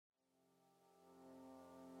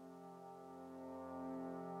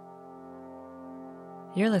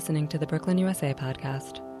You're listening to the Brooklyn, USA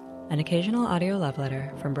podcast, an occasional audio love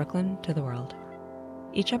letter from Brooklyn to the world.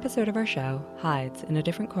 Each episode of our show hides in a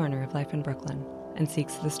different corner of life in Brooklyn and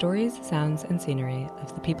seeks the stories, sounds, and scenery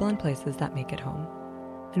of the people and places that make it home.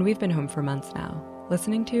 And we've been home for months now,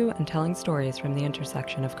 listening to and telling stories from the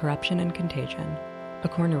intersection of corruption and contagion, a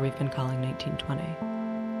corner we've been calling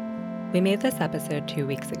 1920. We made this episode 2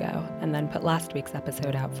 weeks ago and then put last week's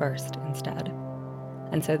episode out first instead.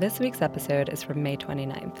 And so this week's episode is from May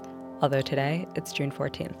 29th, although today it's June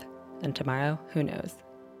 14th, and tomorrow, who knows?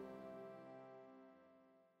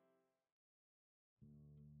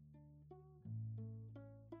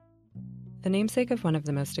 The namesake of one of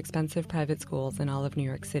the most expensive private schools in all of New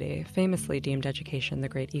York City famously deemed education the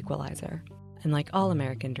great equalizer. And like all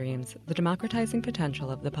American dreams, the democratizing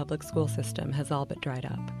potential of the public school system has all but dried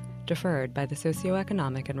up, deferred by the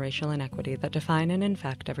socioeconomic and racial inequity that define and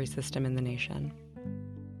infect every system in the nation.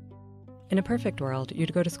 In a perfect world,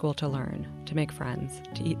 you'd go to school to learn, to make friends,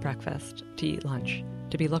 to eat breakfast, to eat lunch,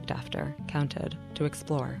 to be looked after, counted, to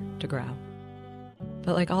explore, to grow.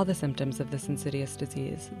 But like all the symptoms of this insidious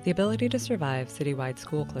disease, the ability to survive citywide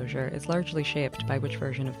school closure is largely shaped by which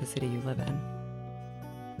version of the city you live in.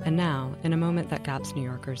 And now, in a moment that gaps New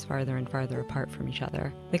Yorkers farther and farther apart from each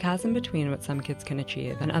other, the chasm between what some kids can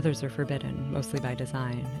achieve and others are forbidden, mostly by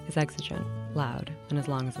design, is exigent, loud, and as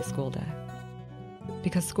long as a school day.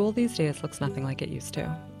 Because school these days looks nothing like it used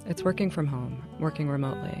to. It's working from home, working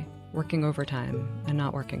remotely, working overtime, and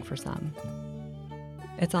not working for some.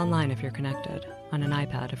 It's online if you're connected, on an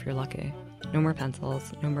iPad if you're lucky. No more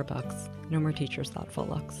pencils, no more books, no more teachers' thoughtful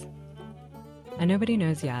looks. And nobody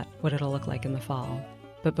knows yet what it'll look like in the fall.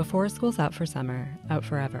 But before school's out for summer, out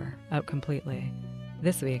forever, out completely,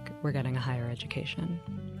 this week we're getting a higher education.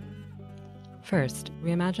 First,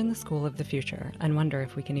 we imagine the school of the future and wonder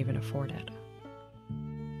if we can even afford it.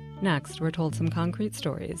 Next, we're told some concrete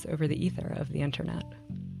stories over the ether of the internet.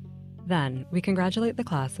 Then, we congratulate the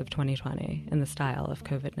class of 2020 in the style of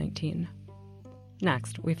COVID-19.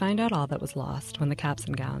 Next, we find out all that was lost when the caps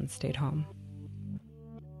and gowns stayed home.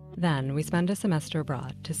 Then, we spend a semester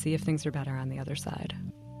abroad to see if things are better on the other side.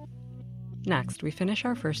 Next, we finish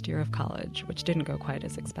our first year of college, which didn't go quite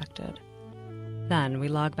as expected. Then, we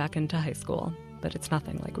log back into high school, but it's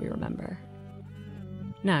nothing like we remember.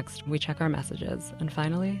 Next, we check our messages, and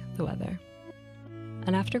finally, the weather.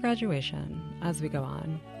 And after graduation, as we go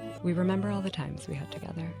on, we remember all the times we had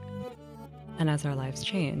together. And as our lives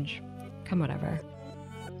change, come whatever,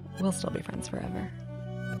 we'll still be friends forever.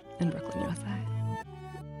 In Brooklyn, USA.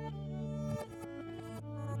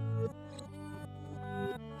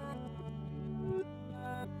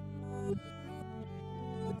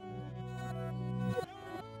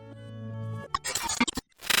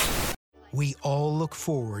 We all look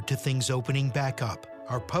forward to things opening back up,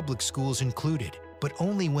 our public schools included, but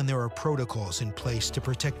only when there are protocols in place to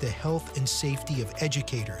protect the health and safety of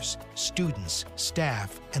educators, students,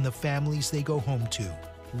 staff, and the families they go home to.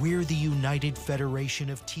 We're the United Federation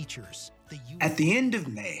of Teachers. At the end of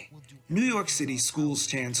May, New York City Schools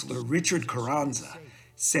Chancellor Richard Carranza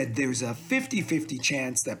said there's a 50-50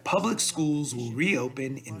 chance that public schools will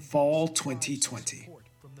reopen in fall 2020.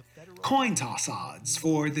 Coin toss odds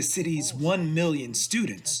for the city's 1 million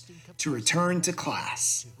students to return to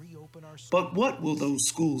class. But what will those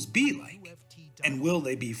schools be like? And will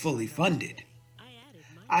they be fully funded?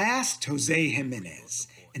 I asked Jose Jimenez,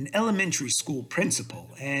 an elementary school principal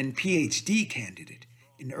and PhD candidate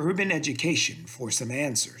in urban education, for some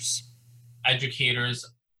answers. Educators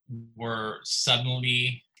were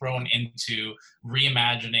suddenly thrown into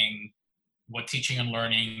reimagining what teaching and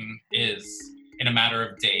learning is in a matter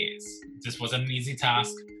of days. This wasn't an easy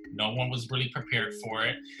task. No one was really prepared for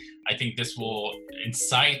it. I think this will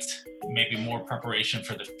incite maybe more preparation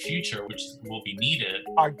for the future, which will be needed.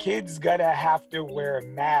 Are kids gonna have to wear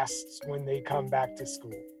masks when they come back to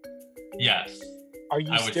school? Yes. Are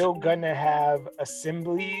you still gonna have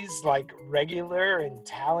assemblies like regular and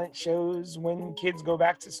talent shows when kids go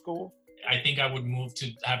back to school? I think I would move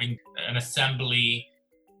to having an assembly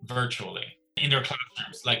virtually in their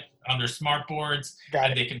classrooms, like on their smart boards,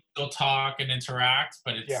 and they can still talk and interact,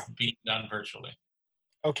 but it's being done virtually.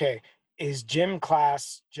 Okay, is gym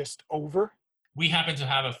class just over? We happen to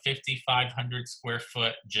have a 5,500 square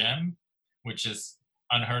foot gym, which is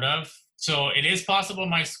unheard of. So it is possible in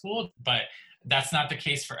my school, but that's not the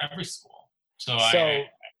case for every school. So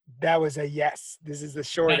that was a yes. This is the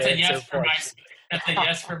short answer. That's a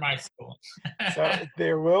yes for my school. So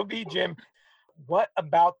there will be gym. What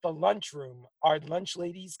about the lunchroom? Are lunch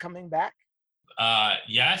ladies coming back?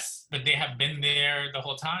 Yes, but they have been there the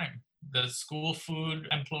whole time. the school food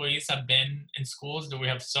employees have been in schools. We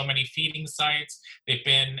have so many feeding sites. They've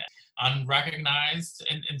been unrecognized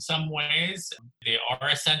in some ways. They are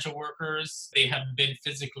essential workers. They have been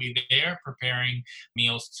physically there preparing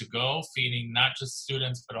meals to go, feeding not just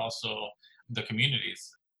students, but also the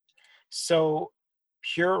communities. So,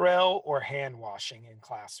 Purell or hand washing in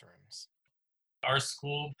classrooms? Our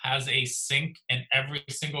school has a sink in every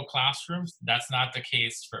single classroom. That's not the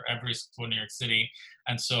case for every school in New York City.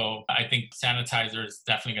 And so I think sanitizer is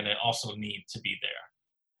definitely going to also need to be there.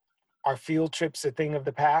 Are field trips a thing of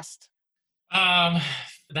the past?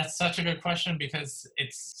 That's such a good question because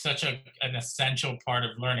it's such an essential part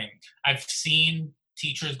of learning. I've seen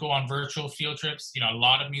teachers go on virtual field trips. A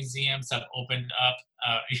lot of museums have opened up.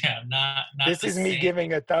 Not This the is me same.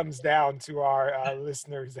 giving a thumbs down to our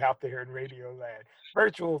listeners out there in Radio Land.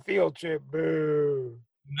 Virtual field trip, boo.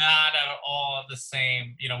 Not at all the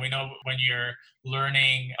same. We know when you're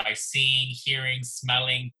learning by seeing, hearing,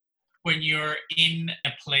 smelling, when you're in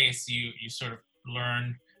a place, you sort of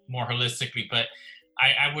learn more holistically. But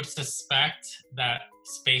I would suspect that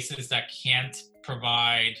spaces that can't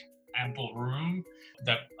provide ample room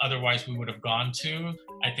that otherwise we would have gone to,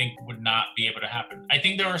 I think would not be able to happen. I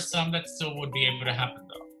think there are some that still would be able to happen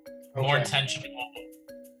though. More intentional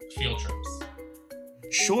field trips.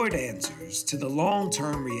 Short answers to the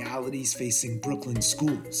long-term realities facing Brooklyn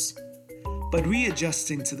schools. But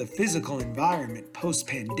readjusting to the physical environment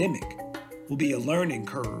post-pandemic will be a learning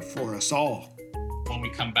curve for us all. When we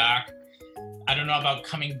come back, I don't know about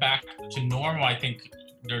coming back to normal. I think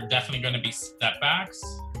there are definitely going to be setbacks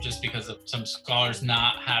just because of some scholars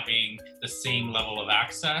not having the same level of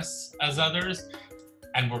access as others.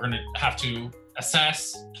 And we're going to have to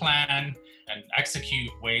assess, plan, and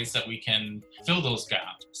execute ways that we can fill those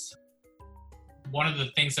gaps. One of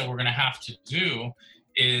the things that we're going to have to do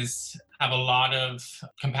is have a lot of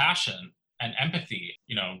compassion and empathy.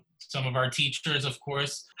 Some of our teachers, of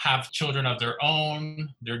course, have children of their own.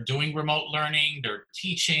 They're doing remote learning, they're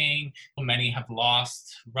teaching. Many have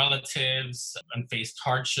lost relatives and faced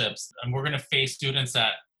hardships. And we're going to face students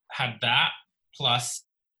that have that plus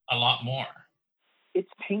a lot more.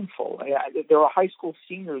 It's painful. There are high school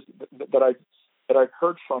seniors that I've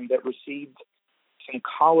heard from that received some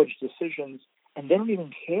college decisions, and they don't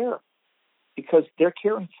even care because they're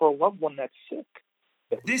caring for a loved one that's sick.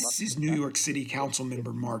 This is New York City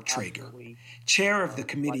Councilmember Mark Traeger, chair of the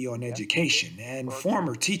Committee on Education and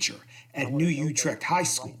former teacher at New Utrecht High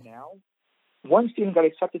School. One student got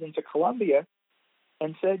accepted into Columbia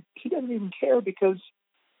and said he doesn't even care because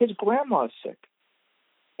his grandma is sick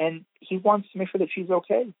and he wants to make sure that she's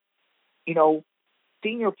okay.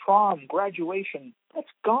 Senior prom, graduation, that's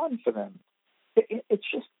gone for them. It's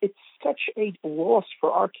such a loss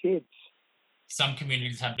for our kids. Some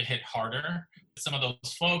communities have been hit harder. Some of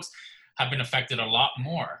those folks have been affected a lot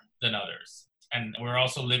more than others. And we're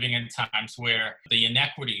also living in times where the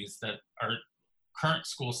inequities that our current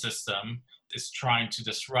school system is trying to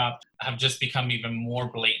disrupt have just become even more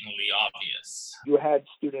blatantly obvious. You had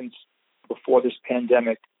students before this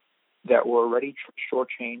pandemic that were already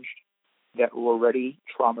shortchanged, that were already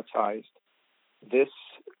traumatized. This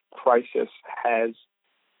crisis has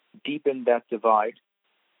deepened that divide.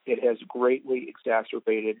 It has greatly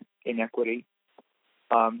exacerbated inequity.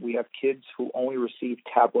 We have kids who only received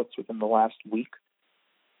tablets within the last week.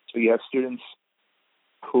 So you have students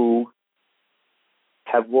who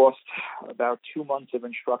have lost about 2 months of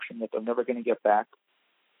instruction that they're never going to get back.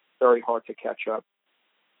 Very hard to catch up.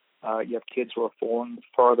 You have kids who are falling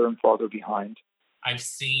farther and farther behind. I've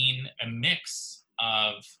seen a mix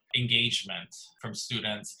of engagement from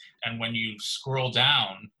students. And when you scroll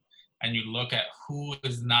down, and you look at who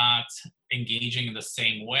is not engaging in the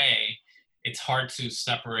same way, it's hard to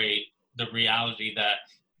separate the reality that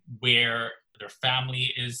where their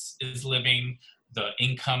family is living, the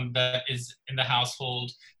income that is in the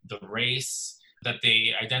household, the race that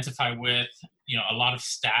they identify with. A lot of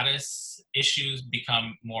status issues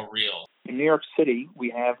become more real. In New York City, we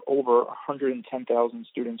have over 110,000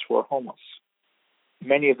 students who are homeless.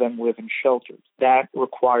 Many of them live in shelters. That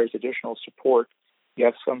requires additional support. You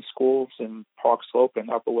have some schools in Park Slope and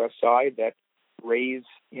Upper West Side that raise,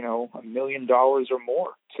 $1 million or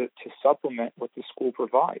more to supplement what the school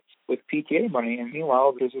provides with PTA money. And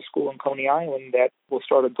meanwhile, there's a school in Coney Island that will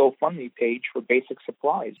start a GoFundMe page for basic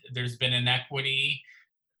supplies. There's been inequity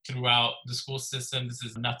throughout the school system. This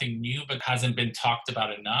is nothing new, but hasn't been talked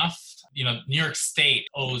about enough. New York State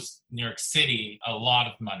owes New York City a lot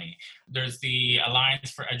of money. There's the Alliance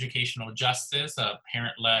for Educational Justice, a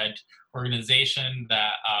parent-led organization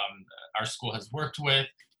that our school has worked with.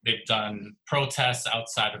 They've done protests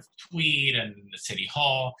outside of Tweed and the City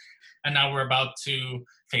Hall. And now we're about to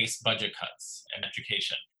face budget cuts in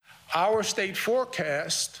education. Our state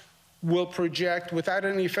forecast will project, without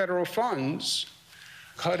any federal funds,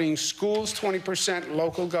 cutting schools 20%,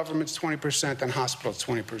 local governments 20%, and hospitals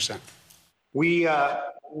 20%. We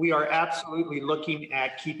are absolutely looking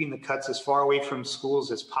at keeping the cuts as far away from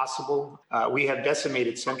schools as possible. We have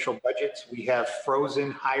decimated central budgets. We have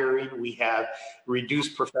frozen hiring. We have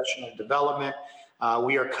reduced professional development.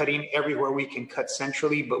 We are cutting everywhere we can cut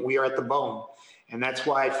centrally, but we are at the bone. And that's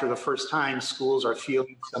why, for the first time, schools are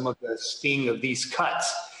feeling some of the sting of these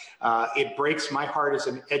cuts. It breaks my heart as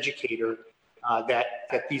an educator that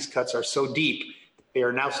these cuts are so deep. They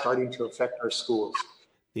are now starting to affect our schools.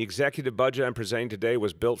 The executive budget I'm presenting today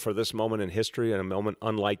was built for this moment in history, and a moment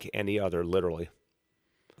unlike any other, literally.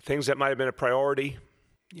 Things that might have been a priority,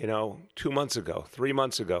 2 months ago, 3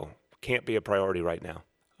 months ago, can't be a priority right now.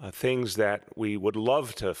 Things that we would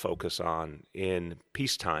love to focus on in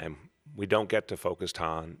peacetime, we don't get to focus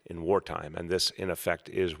on in wartime, and this, in effect,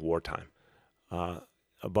 is wartime.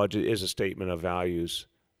 A budget is a statement of values.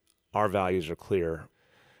 Our values are clear.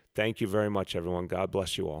 Thank you very much, everyone. God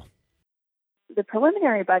bless you all. The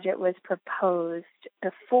preliminary budget was proposed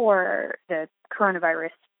before the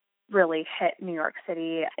coronavirus really hit New York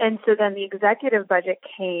City. And so then the executive budget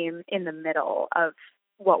came in the middle of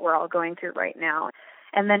what we're all going through right now.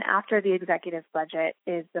 And then after the executive budget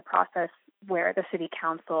is the process where the city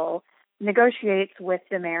council negotiates with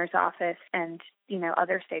the mayor's office and,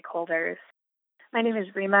 other stakeholders. My name is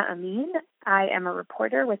Rima Amin. I am a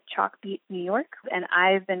reporter with Chalkbeat New York, and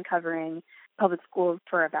I've been covering public schools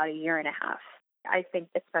for about a year and a half. I think,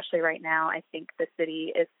 especially right now, I think the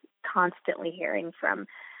city is constantly hearing from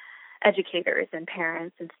educators and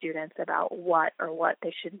parents and students about what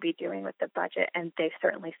they should be doing with the budget, and they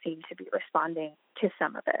certainly seem to be responding to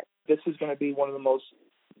some of it. This is going to be one of the most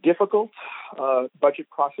difficult budget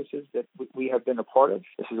processes that we have been a part of.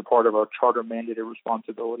 This is a part of our charter-mandated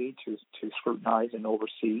responsibility to scrutinize and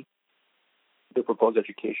oversee the proposed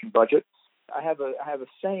education budget. I have a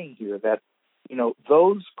saying here that,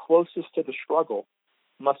 those closest to the struggle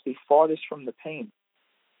must be farthest from the pain.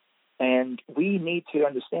 And we need to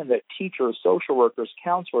understand that teachers, social workers,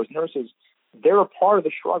 counselors, nurses, they're a part of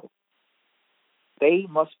the struggle. They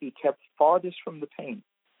must be kept farthest from the pain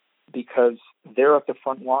because they're at the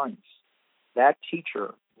front lines. That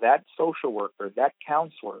teacher, that social worker, that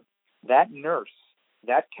counselor, that nurse,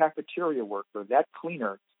 that cafeteria worker, that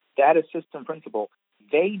cleaner, that assistant principal,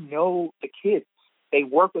 they know the kids. They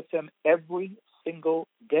work with them every single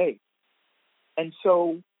day. And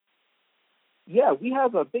so, yeah, we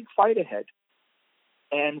have a big fight ahead.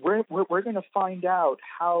 And we're going to find out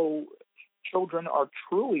how children are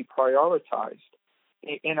truly prioritized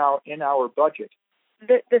in our budget.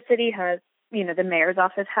 The city has, the mayor's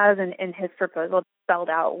office has, in his proposal, spelled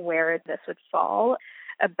out where this would fall.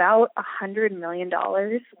 About $100 million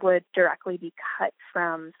would directly be cut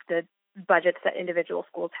from the budgets that individual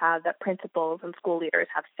schools have, that principals and school leaders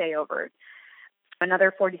have say over.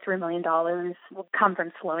 Another $43 million will come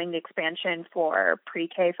from slowing the expansion for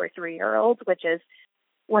pre-K for 3-year-olds, which is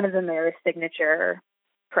one of the mayor's signature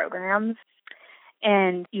programs.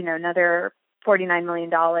 And, another $49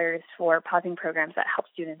 million for pausing programs that help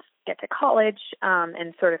students get to college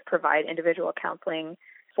and sort of provide individual counseling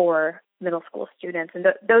for middle school students. And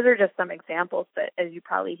those are just some examples, but as you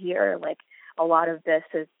probably hear, a lot of this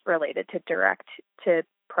is related to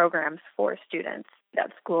programs for students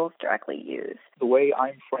that schools directly use. The way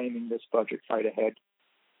I'm framing this budget fight ahead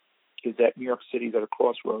is that New York City is at a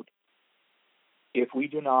crossroad. If we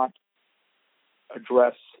do not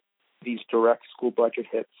address these direct school budget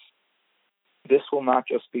hits, this will not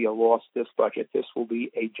just be a loss, this budget. This will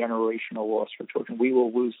be a generational loss for children. We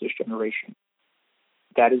will lose this generation.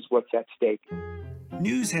 That is what's at stake.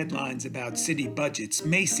 News headlines about city budgets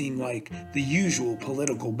may seem like the usual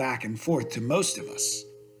political back and forth to most of us,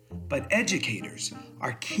 but educators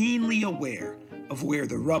are keenly aware of where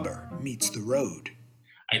the rubber meets the road.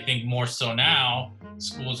 I think more so now,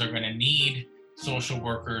 schools are going to need social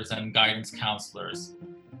workers and guidance counselors.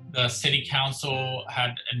 The city council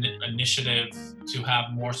had an initiative to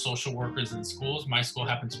have more social workers in schools. My school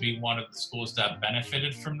happened to be one of the schools that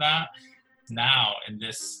benefited from that. Now, in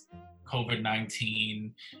this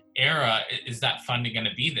COVID-19 era, is that funding going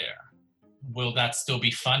to be there? Will that still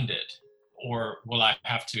be funded? Or will I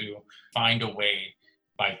have to find a way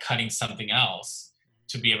by cutting something else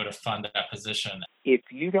to be able to fund that position? If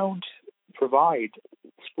you don't provide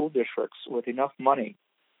school districts with enough money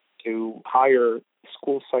to hire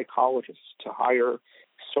school psychologists, to hire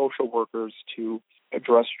social workers to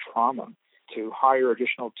address trauma, to hire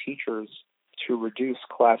additional teachers to reduce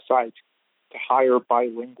class size, to hire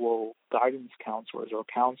bilingual guidance counselors or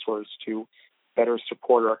counselors to better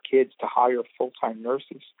support our kids, to hire full-time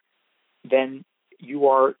nurses, then you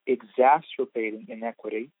are exacerbating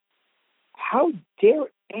inequity. How dare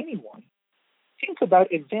anyone think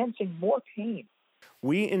about advancing more pain?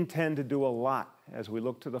 We intend to do a lot as we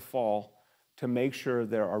look to the fall to make sure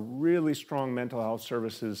there are really strong mental health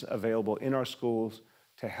services available in our schools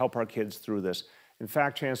to help our kids through this. In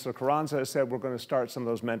fact, Chancellor Carranza has said we're going to start some of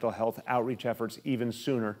those mental health outreach efforts even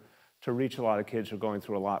sooner to reach a lot of kids who are going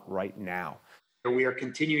through a lot right now. We are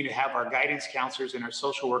continuing to have our guidance counselors and our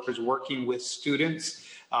social workers working with students,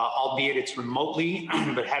 albeit it's remotely,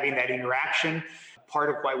 but having that interaction. Part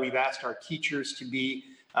of why we've asked our teachers to be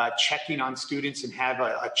checking on students and have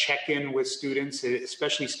a check-in with students,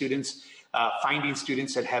 especially students, finding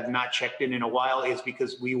students that have not checked in a while, is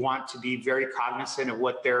because we want to be very cognizant of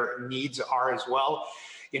what their needs are as well.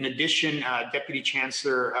 In addition, Deputy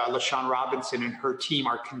Chancellor LaShawn Robinson and her team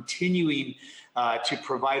are continuing to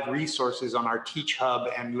provide resources on our Teach Hub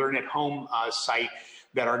and Learn at Home site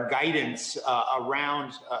that are guidance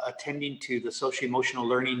around attending to the social-emotional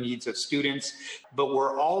learning needs of students. But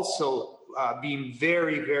we're also being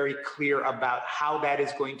very, very clear about how that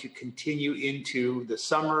is going to continue into the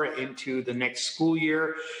summer, into the next school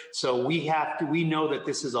year. So we know that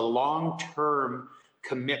this is a long-term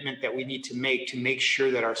commitment that we need to make sure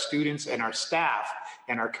that our students and our staff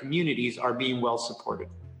and our communities are being well supported.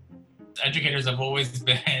 Educators have always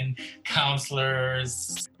been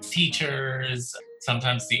counselors, teachers,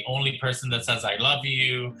 sometimes the only person that says, I love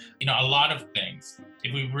you, a lot of things.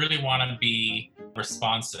 If we really want to be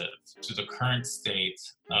responsive to the current state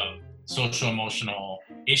of social-emotional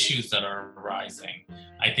issues that are arising,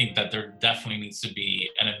 I think that there definitely needs to be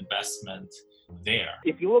an investment there.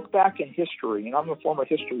 If you look back in history, and I'm a former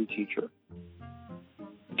history teacher,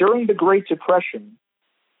 during the Great Depression,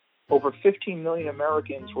 over 15 million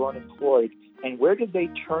Americans were unemployed. And where did they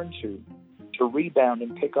turn to rebound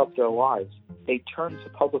and pick up their lives? They turned to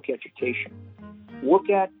public education. Look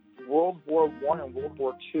at World War I and World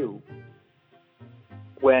War II,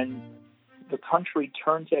 when the country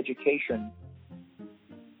turned to education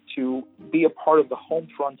to be a part of the home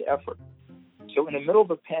front effort. So in the middle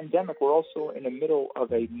of a pandemic, we're also in the middle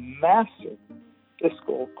of a massive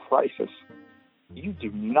fiscal crisis. You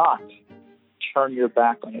do not turn your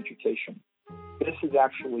back on education. This is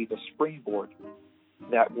actually the springboard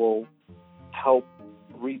that will help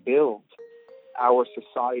rebuild our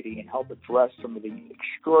society and help address some of the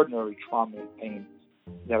extraordinary trauma and pain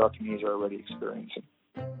that our communities are already experiencing.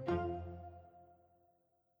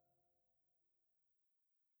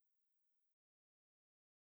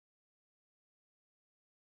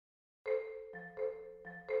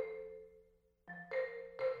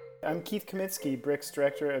 I'm Keith Kaminsky, BRIC's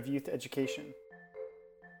Director of Youth Education.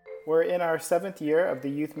 We're in our 7th year of the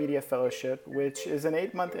Youth Media Fellowship, which is an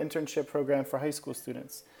 8-month internship program for high school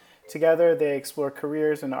students. Together, they explore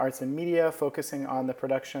careers in arts and media, focusing on the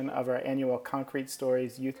production of our annual Concrete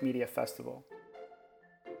Stories Youth Media Festival.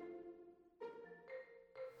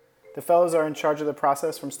 The fellows are in charge of the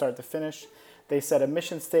process from start to finish. They set a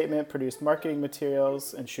mission statement, produce marketing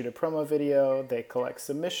materials, and shoot a promo video. They collect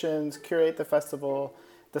submissions, curate the festival,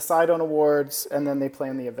 decide on awards, and then they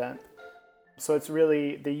plan the event. So it's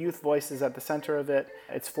really the youth voice is at the center of it.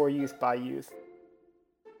 It's for youth by youth.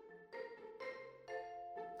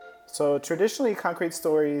 So traditionally, Concrete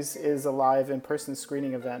Stories is a live in-person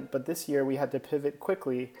screening event, but this year we had to pivot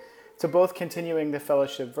quickly to both continuing the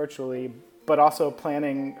fellowship virtually, but also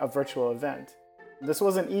planning a virtual event. This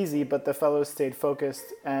wasn't easy, but the fellows stayed focused,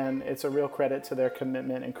 and it's a real credit to their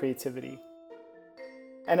commitment and creativity.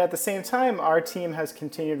 And at the same time, our team has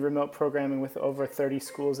continued remote programming with over 30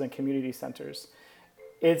 schools and community centers.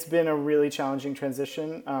 It's been a really challenging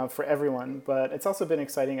transition for everyone, but it's also been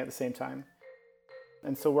exciting at the same time.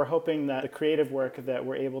 And so we're hoping that the creative work that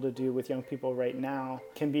we're able to do with young people right now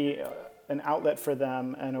can be an outlet for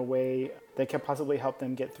them and a way that can possibly help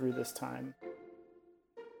them get through this time.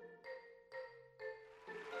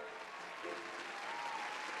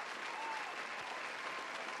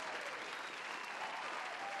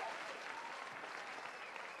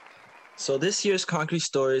 So this year's Concrete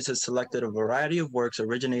Stories has selected a variety of works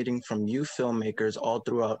originating from youth filmmakers all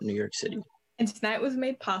throughout New York City. And tonight was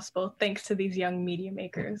made possible thanks to these young media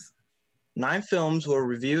makers. 9 films were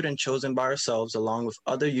reviewed and chosen by ourselves along with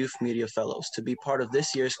other youth media fellows to be part of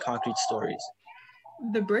this year's Concrete Stories.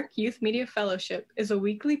 The BRIC Youth Media Fellowship is a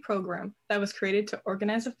weekly program that was created to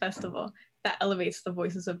organize a festival that elevates the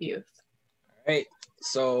voices of youth. All right,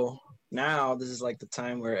 so now this is like the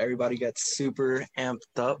time where everybody gets super amped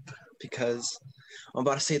up because I'm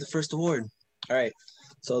about to say the first award. All right,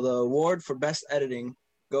 So the award for best editing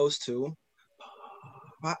goes to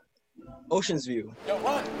Ocean's View. Yo,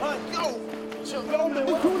 run, yo! Yo, man,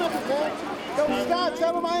 we do nothing, man. Yo, stop,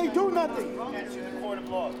 tell him I ain't do nothing.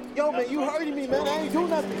 Yo, man, you hurting me, man. I ain't do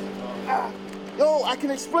nothing. Yo, I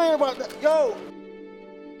can explain about that. Yo!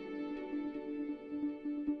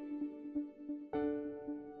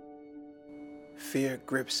 Fear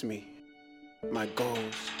grips me. My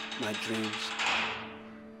goals, my dreams,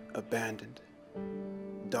 abandoned,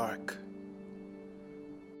 dark.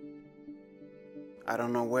 I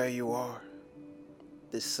don't know where you are.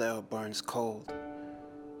 This cell burns cold.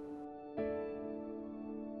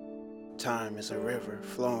 Time is a river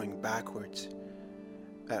flowing backwards.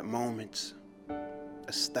 At moments,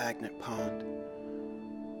 a stagnant pond.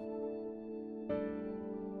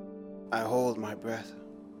 I hold my breath.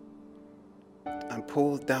 I'm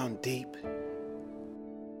pulled down deep.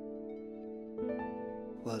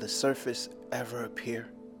 Will the surface ever appear?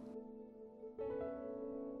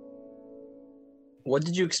 What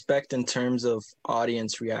did you expect in terms of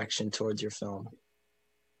audience reaction towards your film?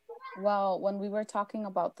 Well, when we were talking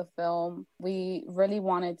about the film, we really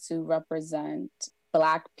wanted to represent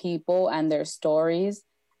Black people and their stories.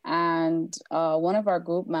 And one of our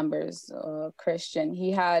group members, Christian,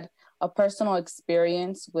 he had a personal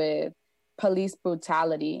experience with police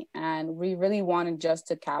brutality. And we really wanted just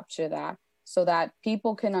to capture that so that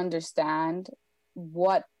people can understand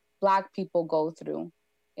what Black people go through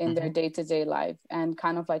in their day-to-day life and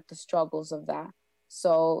kind of like the struggles of that.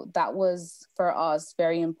 So that was, for us,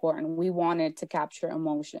 very important. We wanted to capture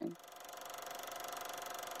emotion.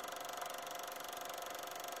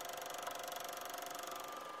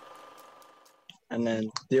 And then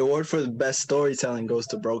the award for the best storytelling goes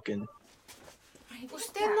to Broken.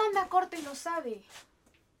 Usted no anda a corto y lo sabe.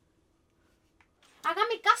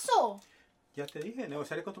 Hágame caso. Ya te dije,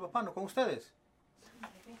 negociaré con tu papá, no con ustedes.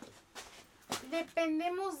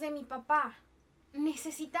 Dependemos de mi papá.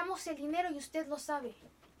 Necesitamos el dinero y usted lo sabe.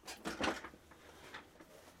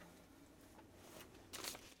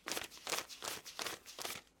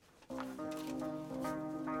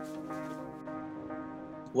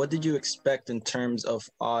 What did you expect in terms of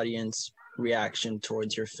audience reaction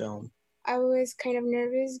towards your film? I was kind of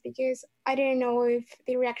nervous because I didn't know if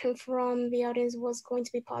the reaction from the audience was going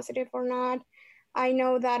to be positive or not. I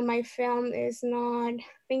know that my film is not, I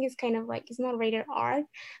think it's kind of like, it's not rated R,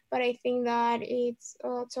 but I think that it's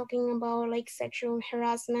talking about like sexual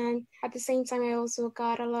harassment. At the same time, I also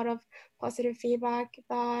got a lot of positive feedback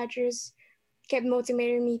that just kept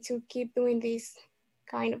motivating me to keep doing this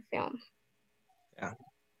kind of film.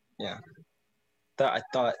 Yeah. I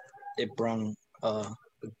thought it brought a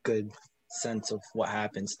good sense of what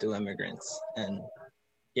happens to immigrants. And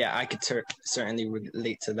yeah, I could certainly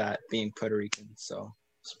relate to that being Puerto Rican. So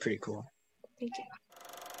it's pretty cool. Thank you.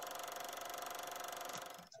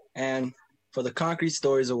 And for the Concrete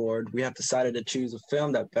Stories Award, we have decided to choose a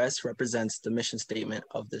film that best represents the mission statement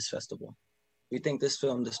of this festival. We think this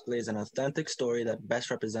film displays an authentic story that best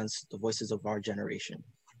represents the voices of our generation.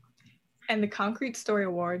 And the Concrete Story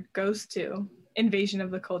Award goes to Invasion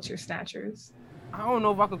of the Culture Snatchers. I don't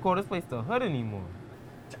know if I could call this place the hood anymore.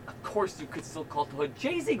 Of course you could still call it the hood.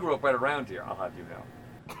 Jay-Z grew up right around here, I'll have you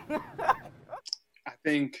know. I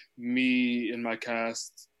think me and my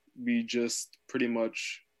cast, we just pretty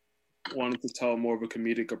much wanted to tell more of a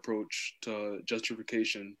comedic approach to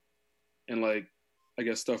justification and like, I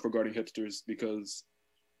guess stuff regarding hipsters, because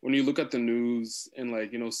when you look at the news and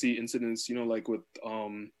like, you know, see incidents, you know, like with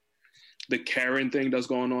the Karen thing that's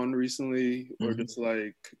going on recently, or just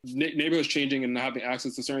like neighborhoods changing and not having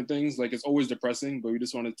access to certain things, like it's always depressing, but we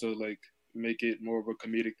just wanted to like make it more of a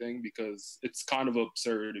comedic thing because it's kind of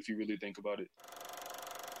absurd if you really think about it.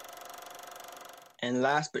 And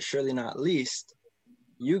last but surely not least,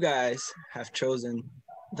 you guys have chosen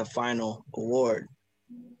the final award.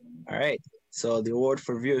 All right, so the award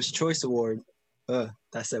for Viewer's Choice Award, that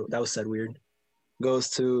was said weird,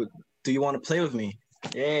 goes to Do You Want to Play With Me?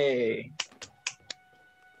 Yay!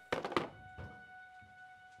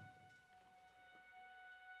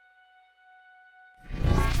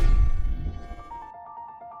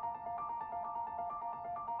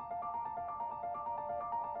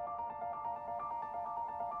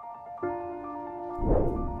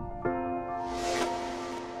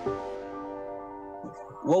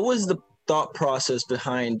 What was the thought process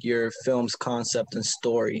behind your film's concept and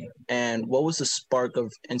story, and what was the spark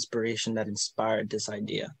of inspiration that inspired this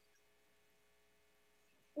idea?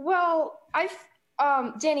 Well,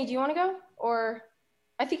 Danny, do you want to go? Or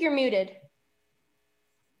I think you're muted.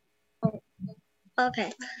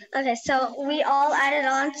 Okay, so we all added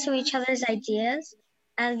on to each other's ideas.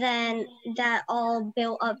 And then that all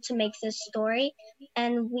built up to make this story.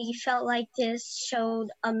 And we felt like this showed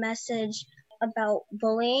a message about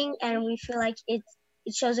bullying, and we feel like it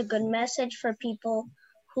shows a good message for people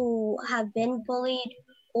who have been bullied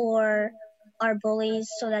or are bullies,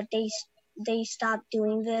 so that they stop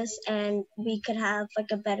doing this and we could have like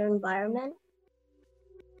a better environment.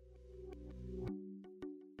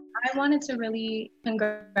 I wanted to really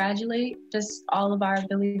congratulate just all of our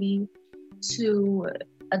ability to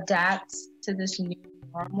adapt to this new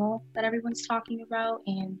normal that everyone's talking about,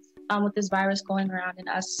 and with this virus going around and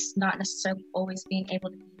us not necessarily always being able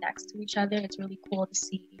to be next to each other, it's really cool to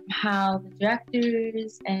see how the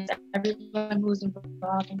directors and everyone who's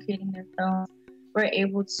involved in creating their films were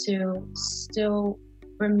able to still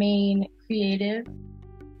remain creative.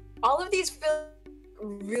 All of these films are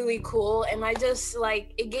really cool, and I just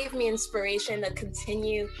it gave me inspiration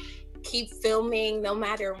to keep filming no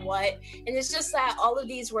matter what. And it's just that all of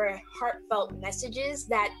these were heartfelt messages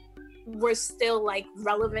that were still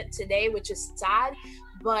relevant today, which is sad,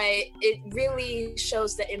 but it really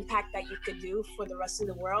shows the impact that you could do for the rest of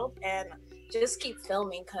the world. And just keep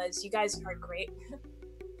filming because you guys are great.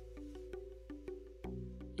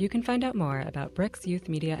 You can find out more about BRIC's Youth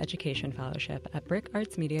Media Education Fellowship at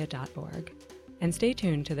bricartsmedia.org. And stay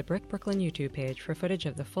tuned to the BRIC Brooklyn YouTube page for footage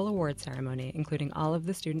of the full award ceremony, including all of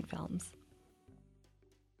the student films.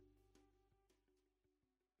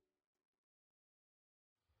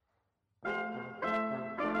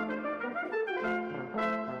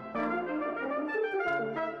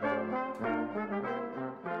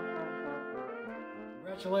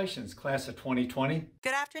 Congratulations, class of 2020.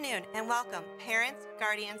 Good afternoon and welcome, parents,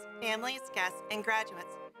 guardians, families, guests, and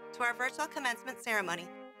graduates, to our virtual commencement ceremony.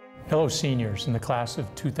 Hello, seniors in the class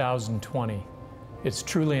of 2020. It's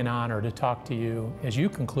truly an honor to talk to you as you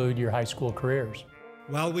conclude your high school careers.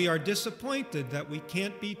 While we are disappointed that we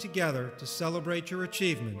can't be together to celebrate your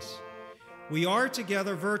achievements, we are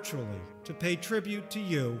together virtually to pay tribute to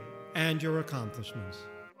you and your accomplishments.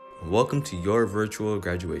 Welcome to your virtual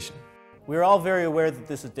graduation. We're all very aware that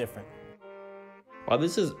this is different. While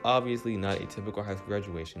this is obviously not a typical high school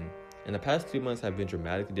graduation, and the past 2 months have been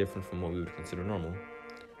dramatically different from what we would consider normal,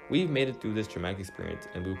 we've made it through this traumatic experience,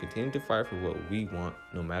 and we will continue to fight for what we want,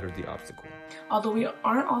 no matter the obstacle. Although we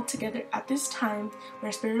aren't all together at this time,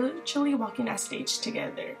 we're spiritually walking that stage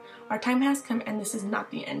together. Our time has come, and this is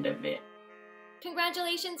not the end of it.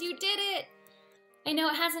 Congratulations, you did it! I know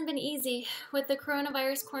it hasn't been easy. With the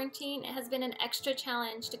coronavirus quarantine, it has been an extra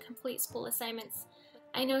challenge to complete school assignments.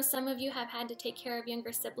 I know some of you have had to take care of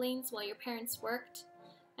younger siblings while your parents worked.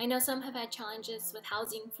 I know some have had challenges with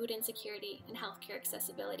housing, food insecurity, and healthcare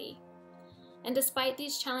accessibility. And despite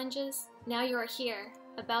these challenges, now you are here,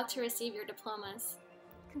 about to receive your diplomas.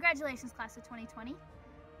 Congratulations, class of 2020.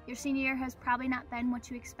 Your senior year has probably not been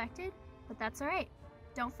what you expected, but that's all right.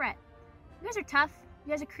 Don't fret. You guys are tough.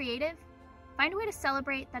 You guys are creative. Find a way to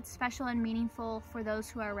celebrate that's special and meaningful for those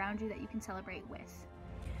who are around you that you can celebrate with.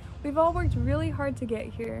 We've all worked really hard to get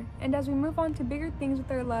here, and as we move on to bigger things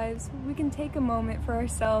with our lives, we can take a moment for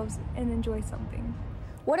ourselves and enjoy something.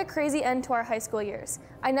 What a crazy end to our high school years.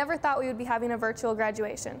 I never thought we would be having a virtual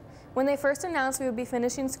graduation. When they first announced we would be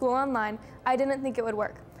finishing school online, I didn't think it would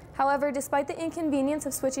work. However, despite the inconvenience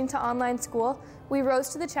of switching to online school, we rose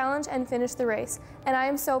to the challenge and finished the race, and I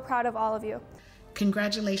am so proud of all of you.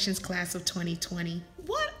 Congratulations, class of 2020.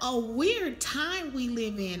 What a weird time we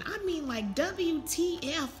live in. I mean,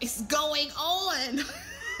 WTF is going on?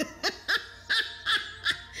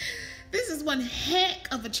 This is one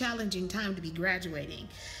heck of a challenging time to be graduating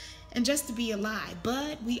and just to be alive,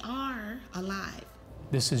 but we are alive.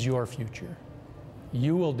 This is your future.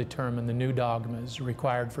 You will determine the new dogmas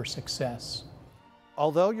required for success.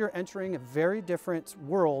 Although you're entering a very different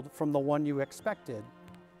world from the one you expected,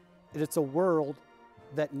 it's a world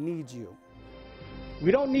that needs you. We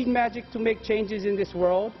don't need magic to make changes in this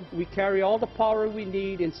world. We carry all the power we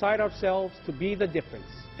need inside ourselves to be the difference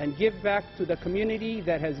and give back to the community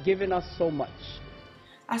that has given us so much.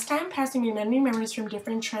 As time passed, we made many memories from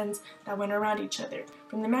different trends that went around each other.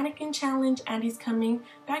 From the mannequin challenge, Andy's Coming,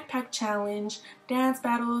 backpack challenge, dance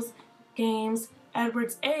battles, games,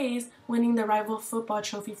 Edwards A's winning the rival football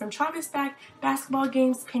trophy from Travis Stack, basketball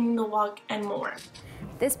games, painting the walk, and more.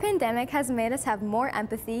 This pandemic has made us have more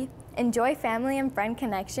empathy, enjoy family and friend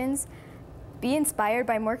connections, be inspired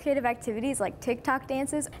by more creative activities like TikTok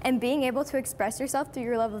dances, and being able to express yourself through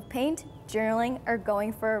your love of paint, journaling, or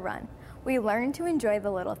going for a run. We learn to enjoy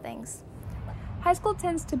the little things. High school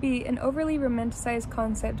tends to be an overly romanticized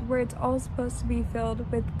concept where it's all supposed to be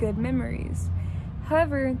filled with good memories.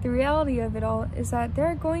 However, the reality of it all is that there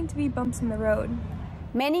are going to be bumps in the road.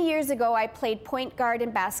 Many years ago, I played point guard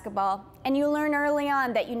in basketball, and you learn early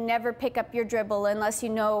on that you never pick up your dribble unless you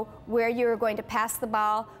know where you're going to pass the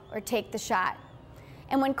ball or take the shot.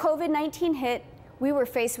 And when COVID-19 hit, we were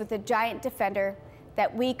faced with a giant defender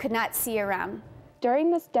that we could not see around.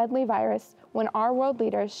 During this deadly virus, when our world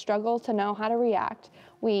leaders struggle to know how to react,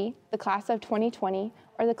 we, the class of 2020,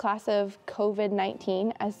 or the class of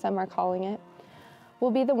COVID-19, as some are calling it,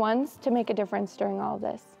 will be the ones to make a difference during all of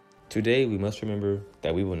this. Today, we must remember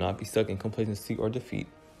that we will not be stuck in complacency or defeat,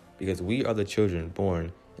 because we are the children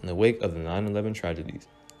born in the wake of the 9/11 tragedies,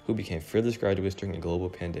 who became fearless graduates during a global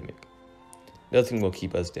pandemic. Nothing will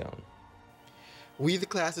keep us down. We, the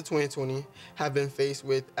class of 2020, have been faced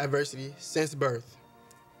with adversity since birth.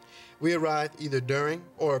 We arrived either during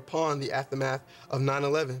or upon the aftermath of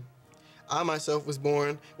 9/11. I myself was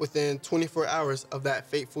born within 24 hours of that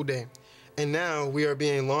fateful day. And now we are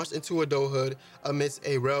being launched into adulthood amidst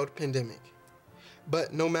a world pandemic.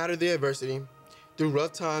 But no matter the adversity, through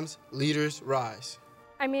rough times, leaders rise.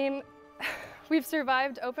 I mean, we've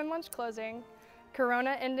survived open lunch closing,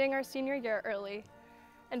 Corona ending our senior year early,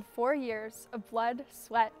 and 4 years of blood,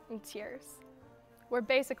 sweat, and tears. We're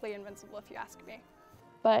basically invincible if you ask me.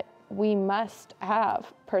 But we must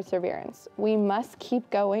have perseverance. We must keep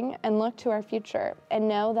going and look to our future and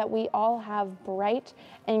know that we all have bright,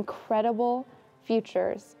 incredible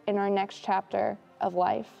futures in our next chapter of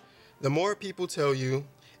life. The more people tell you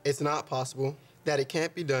it's not possible, that it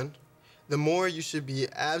can't be done, the more you should be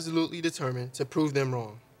absolutely determined to prove them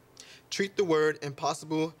wrong. Treat the word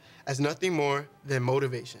impossible as nothing more than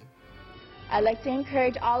motivation. I'd like to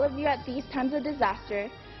encourage all of you at these times of disaster,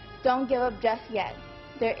 don't give up just yet.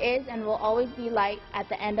 There is and will always be light at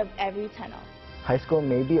the end of every tunnel. High school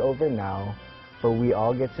may be over now, but we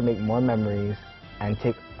all get to make more memories and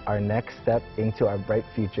take our next step into our bright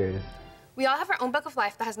futures. We all have our own book of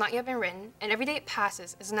life that has not yet been written, and every day it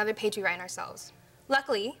passes is another page we write ourselves.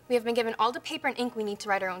 Luckily, we have been given all the paper and ink we need to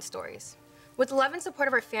write our own stories. With the love and support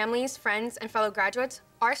of our families, friends, and fellow graduates,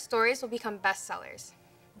 our stories will become bestsellers.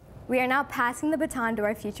 We are now passing the baton to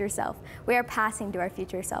our future self. We are passing to our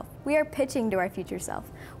future self. We are pitching to our future self.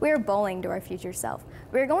 We are bowling to our future self.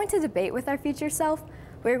 We are going to debate with our future self.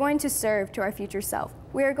 We are going to serve to our future self.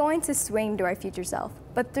 We are going to swing to our future self.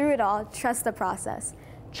 But through it all, trust the process.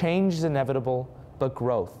 Change is inevitable, but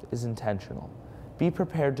growth is intentional. Be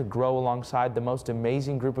prepared to grow alongside the most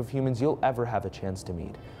amazing group of humans you'll ever have a chance to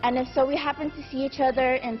meet. And if so we happen to see each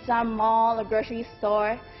other in some mall or grocery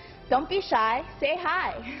store, don't be shy, say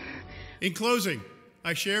hi. In closing,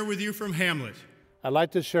 I share with you from Hamlet. I'd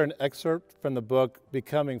like to share an excerpt from the book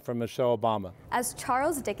Becoming from Michelle Obama. As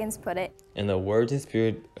Charles Dickens put it, in the words and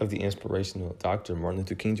spirit of the inspirational Dr. Martin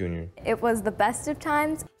Luther King Jr., it was the best of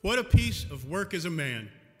times. What a piece of work is a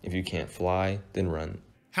man. If you can't fly, then run.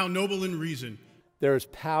 How noble in reason. There is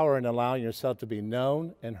power in allowing yourself to be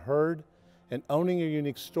known and heard, and owning your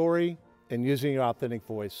unique story and using your authentic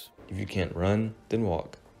voice. If you can't run, then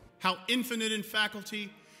walk. How infinite in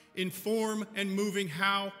faculty, in form and moving,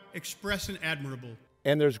 how express and admirable.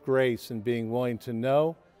 And there's grace in being willing to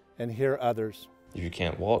know and hear others. If you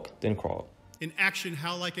can't walk, then crawl. In action,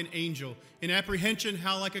 how like an angel. In apprehension,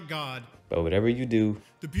 how like a god. But whatever you do,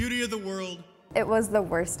 the beauty of the world, it was the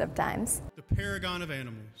worst of times. The paragon of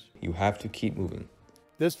animals. You have to keep moving.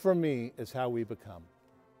 This, for me, is how we become.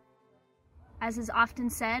 As is often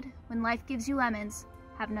said, when life gives you lemons,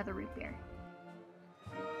 have another root beer.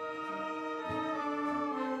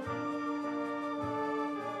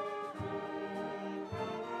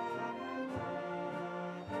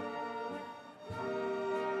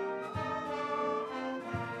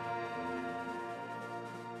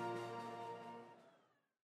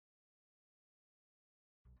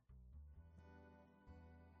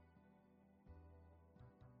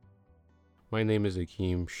 My name is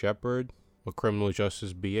Akeem Shepard, a criminal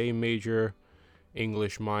justice BA major,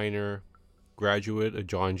 English minor, graduate at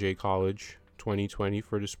John Jay College, 2020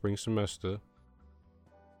 for the spring semester.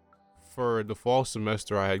 For the fall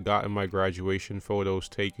semester, I had gotten my graduation photos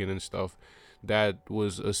taken and stuff. That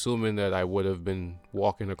was assuming that I would have been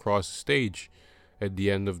walking across the stage at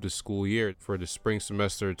the end of the school year for the spring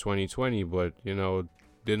semester 2020, but,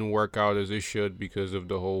 didn't work out as it should because of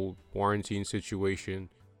the whole quarantine situation.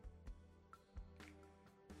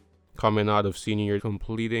 Coming out of senior year,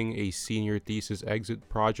 completing a senior thesis exit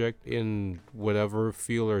project in whatever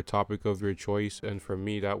field or topic of your choice, and for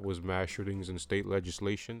me that was mass shootings and state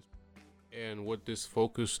legislation. And what this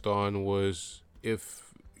focused on was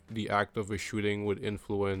if the act of a shooting would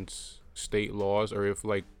influence state laws, or if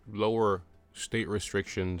lower state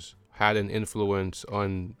restrictions had an influence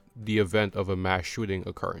on the event of a mass shooting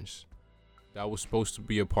occurrence. That was supposed to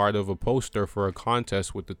be a part of a poster for a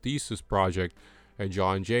contest with the thesis project at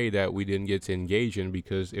John Jay that we didn't get to engage in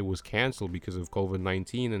because it was canceled because of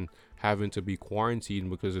COVID-19 and having to be quarantined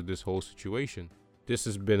because of this whole situation. This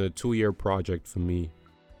has been a 2-year project for me.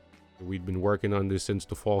 We've been working on this since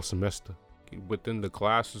the fall semester. Within the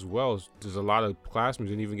class as well, there's a lot of classmates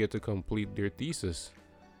didn't even get to complete their thesis.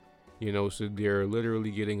 So they're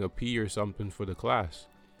literally getting a P or something for the class.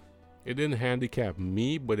 It didn't handicap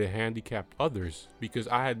me, but it handicapped others because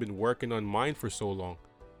I had been working on mine for so long.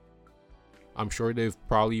 I'm sure they've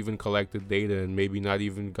probably even collected data and maybe not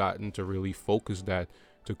even gotten to really focus that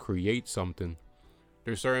to create something.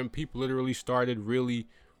 There's certain people literally started really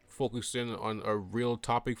focusing on a real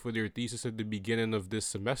topic for their thesis at the beginning of this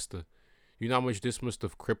semester. You know how much this must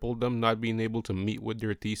have crippled them, not being able to meet with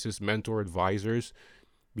their thesis mentor advisors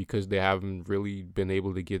because they haven't really been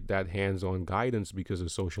able to get that hands-on guidance because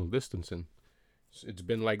of social distancing. It's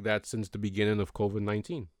been like that since the beginning of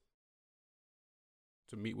COVID-19.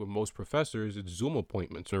 To meet with most professors, it's Zoom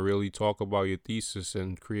appointments to really talk about your thesis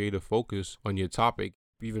and create a focus on your topic.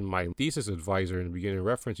 Even my thesis advisor in the beginning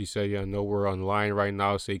reference, he said, I know we're online right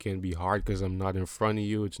now, so it can be hard because I'm not in front of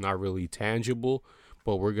you. It's not really tangible,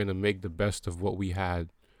 but we're going to make the best of what we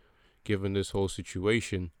had given this whole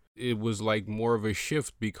situation. It was like more of a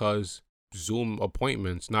shift because Zoom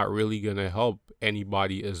appointments not really going to help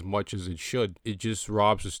anybody as much as it should. It just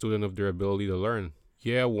robs the student of their ability to learn.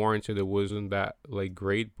 Yeah, warranted, it wasn't that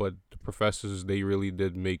great, but the professors, they really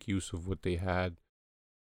did make use of what they had.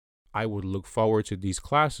 I would look forward to these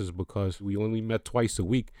classes because we only met twice a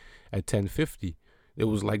week at 10:50. It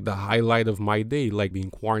was like the highlight of my day, like being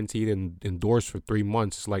quarantined and indoors for 3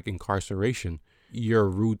 months. It's like incarceration. Your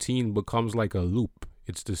routine becomes like a loop.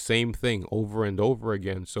 It's the same thing over and over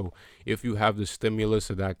again. So if you have the stimulus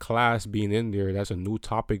of that class being in there, that's a new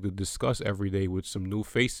topic to discuss every day with some new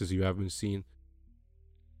faces you haven't seen.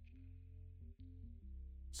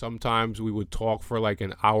 Sometimes we would talk for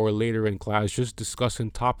an hour later in class, just discussing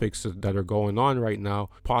topics that are going on right now,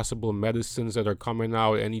 possible medicines that are coming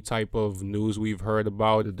out, any type of news we've heard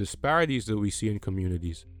about, the disparities that we see in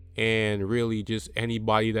communities, and really just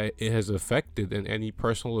anybody that it has affected and any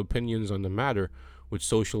personal opinions on the matter with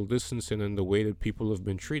social distancing and the way that people have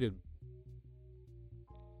been treated.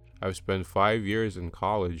 I've spent 5 years in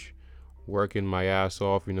college working my ass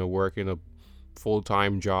off, working a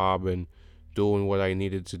full-time job and doing what I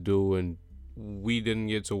needed to do, and we didn't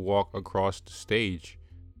get to walk across the stage.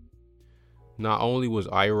 Not only was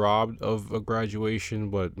I robbed of a graduation,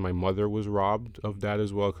 but my mother was robbed of that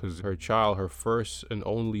as well because her child, her first and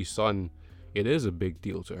only son, it is a big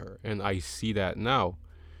deal to her, and I see that now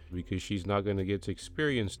because she's not going to get to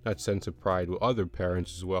experience that sense of pride with other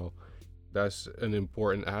parents as well. That's an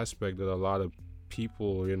important aspect that a lot of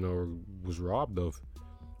people, was robbed of,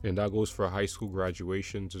 and that goes for high school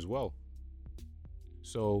graduations as well.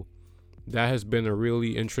 So that has been a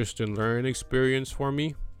really interesting learning experience for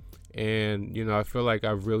me. And, I feel like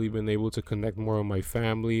I've really been able to connect more with my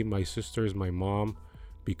family, my sisters, my mom,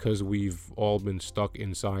 because we've all been stuck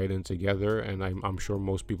inside and together. And I'm sure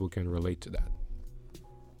most people can relate to that.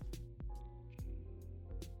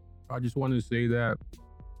 I just want to say that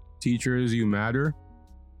teachers, you matter.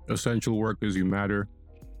 Essential workers, you matter.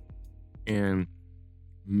 And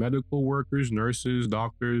medical workers, nurses,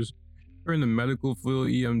 doctors, you're in the medical field,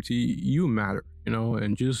 EMT, you matter,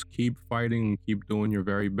 and just keep fighting and keep doing your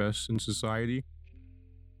very best in society.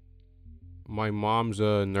 My mom's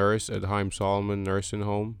a nurse at Haim Solomon Nursing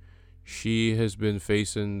Home. She has been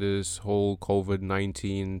facing this whole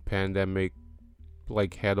COVID-19 pandemic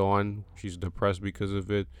head on. She's depressed because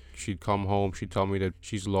of it. She'd come home, she'd tell me that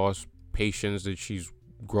she's lost patients that she's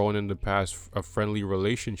grown in the past, a friendly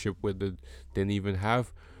relationship with that didn't even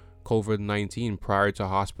have COVID-19 prior to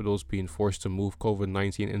hospitals being forced to move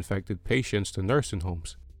COVID-19 infected patients to nursing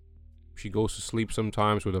homes. She goes to sleep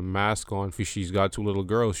sometimes with a mask on. If she's got 2 little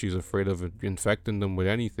girls, she's afraid of infecting them with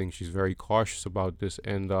anything. She's very cautious about this.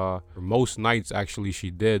 And most nights, actually,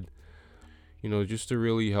 she did. Just to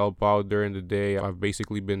really help out during the day. I've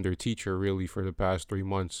basically been their teacher, really, for the past 3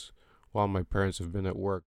 months while my parents have been at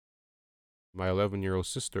work. My 11-year-old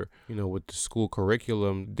sister, with the school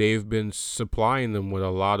curriculum, they've been supplying them with a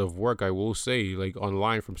lot of work, I will say,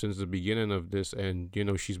 online since the beginning of this. And,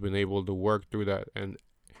 she's been able to work through that. And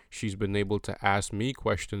she's been able to ask me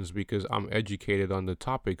questions because I'm educated on the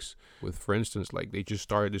topics. For instance, they just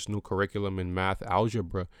started this new curriculum in math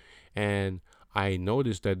algebra. And I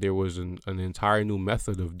noticed that there was an entire new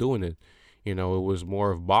method of doing it. It was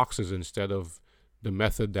more of boxes instead of the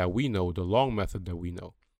method that we know, the long method that we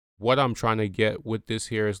know. What I'm trying to get with this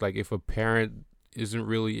here is if a parent isn't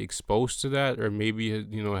really exposed to that, or maybe,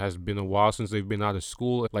 you know, has been a while since they've been out of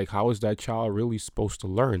school, like, how is that child really supposed to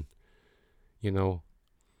learn? You know,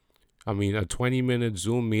 I mean, a 20-minute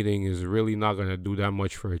Zoom meeting is really not going to do that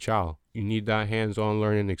much for a child. You need that hands-on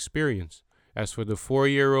learning experience. As for the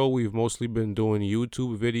 4-year-old, we've mostly been doing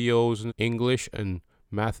YouTube videos in English and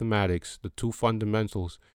mathematics, the two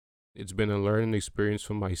fundamentals. It's been a learning experience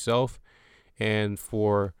for myself and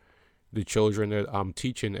for the children that I'm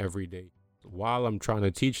teaching every day. While I'm trying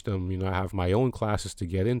to teach them, you know, I have my own classes to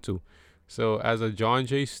get into. So as a John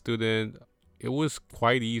Jay student, it was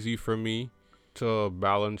quite easy for me to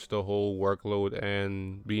balance the whole workload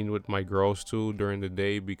and being with my girls too during the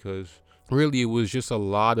day, because really it was just a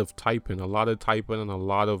lot of typing and a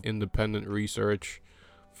lot of independent research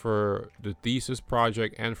for the thesis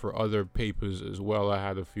project and for other papers as well. I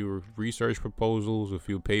had a few research proposals, a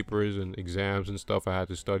few papers and exams and stuff I had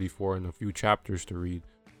to study for, and a few chapters to read.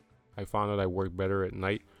 I found that I worked better at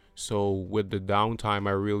night. So with the downtime,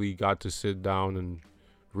 I really got to sit down and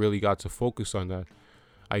really got to focus on that.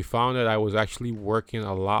 I found that I was actually working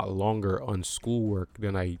a lot longer on schoolwork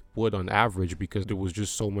than I would on average, because there was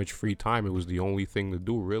just so much free time. It was the only thing to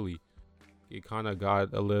do, really. It kind of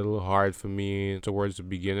got a little hard for me towards the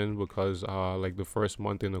beginning, because like the first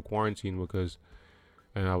month in the quarantine,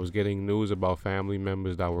 and I was getting news about family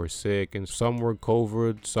members that were sick, and some were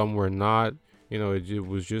COVID, some were not. You know, it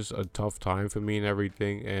was just a tough time for me and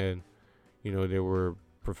everything. And, you know, there were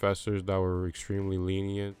professors that were extremely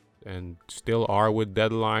lenient and still are with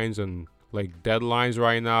deadlines. And like deadlines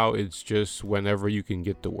right now, it's just whenever you can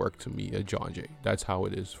get the work to me at John Jay. That's how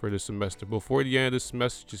it is for the semester. Before the end of the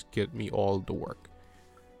semester, just get me all the work.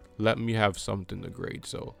 Let me have something to grade.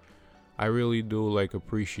 So I really do like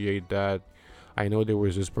appreciate that. I know there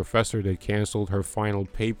was this professor that canceled her final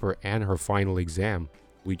paper and her final exam.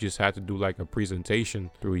 We just had to do like a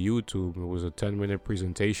presentation through YouTube. It was a 10-minute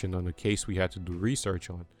presentation on a case we had to do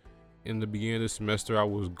research on. In the beginning of the semester, I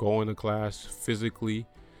was going to class physically,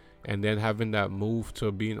 and then having that move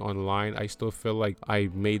to being online, I still feel like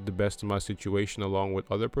I made the best of my situation along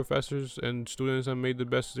with other professors and students that made the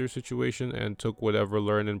best of their situation and took whatever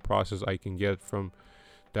learning process I can get from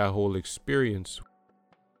that whole experience.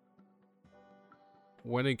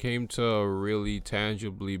 When it came to really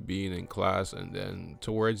tangibly being in class, and then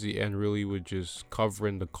towards the end really with just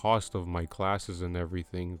covering the cost of my classes and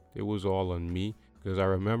everything, it was all on me. Because I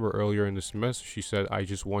remember earlier in the semester, she said, I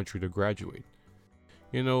just want you to graduate.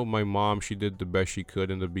 You know, my mom, she did the best she could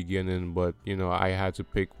in the beginning, but, you know, I had to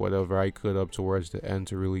pick whatever I could up towards the end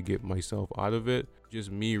to really get myself out of it.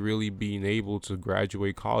 Just me really being able to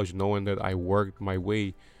graduate college, knowing that I worked my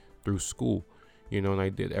way through school, you know, and I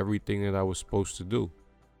did everything that I was supposed to do.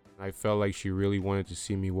 I felt like she really wanted to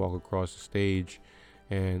see me walk across the stage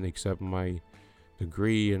and accept my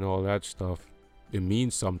degree and all that stuff. It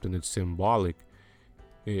means something. It's symbolic.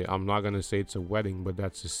 I'm not going to say it's a wedding, but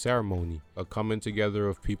that's a ceremony, a coming together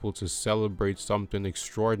of people to celebrate something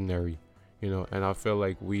extraordinary, you know, and I feel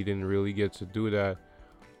like we didn't really get to do that.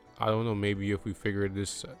 I don't know, maybe if we figure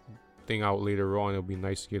this thing out later on, it'll be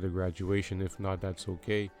nice to get a graduation. If not, that's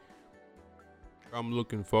okay. I'm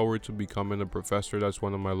looking forward to becoming a professor. That's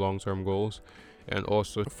one of my long-term goals, and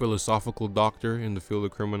also a philosophical doctor in the field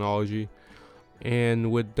of criminology.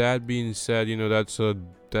 And with that being said, you know,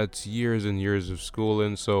 that's years and years of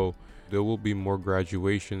schooling, so there will be more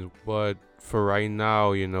graduations. But for right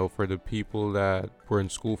now, you know, for the people that were in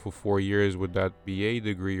school for 4 years with that BA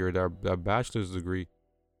degree or that bachelor's degree,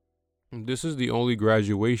 this is the only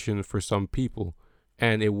graduation for some people,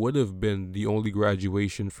 and it would have been the only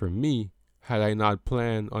graduation for me had I not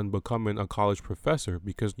planned on becoming a college professor,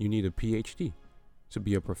 because you need a PhD to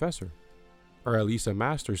be a professor, or at least a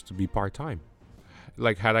master's to be part-time.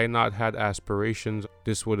 Like, had I not had aspirations,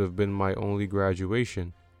 this would have been my only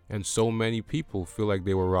graduation. And so many people feel like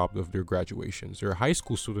they were robbed of their graduations. There are high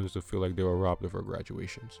school students that feel like they were robbed of their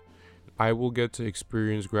graduations. I will get to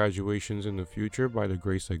experience graduations in the future by the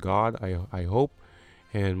grace of God, I hope.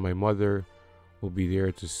 And my mother will be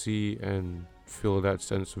there to see and feel that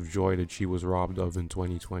sense of joy that she was robbed of in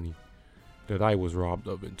 2020, that I was robbed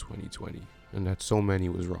of in 2020, and that so many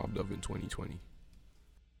was robbed of in 2020.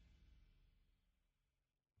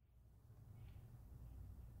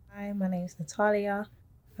 Hi, my name is Natalia.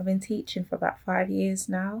 I've been teaching for about 5 years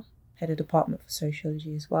now, head of department for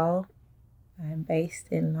sociology as well. I'm based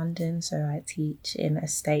in London, so I teach in a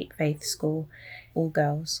state faith school, all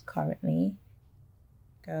girls currently.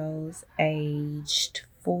 Girls aged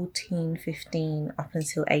 14, 15 up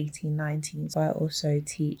until 18, 19. So I also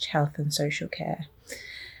teach health and social care.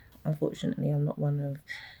 Unfortunately, I'm not one of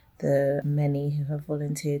the many who have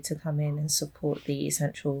volunteered to come in and support the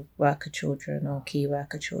essential worker children or key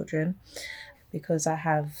worker children. Because I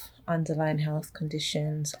have underlying health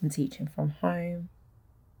conditions, I'm teaching from home.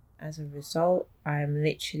 As a result, I'm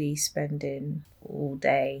literally spending all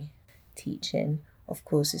day teaching. Of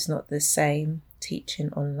course, it's not the same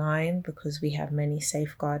teaching online because we have many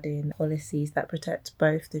safeguarding policies that protect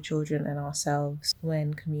both the children and ourselves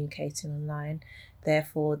when communicating online.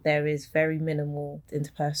 Therefore, there is very minimal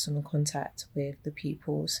interpersonal contact with the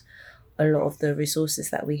pupils. A lot of the resources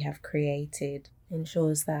that we have created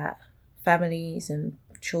ensures that families and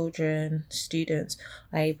children, students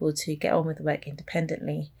are able to get on with the work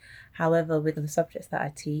independently. However, with the subjects that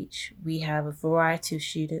I teach, we have a variety of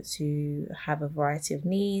students who have a variety of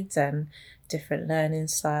needs and different learning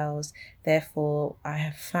styles. Therefore, I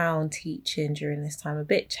have found teaching during this time a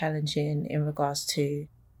bit challenging in regards to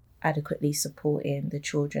adequately supporting the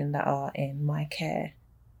children that are in my care.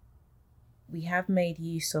 We have made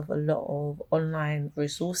use of a lot of online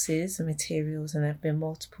resources and materials, and there have been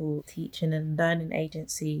multiple teaching and learning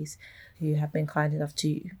agencies who have been kind enough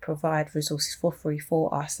to provide resources for free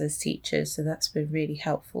for us as teachers, so that's been really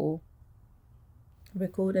helpful.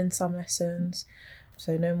 Recording some lessons,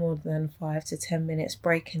 so no more than 5 to 10 minutes,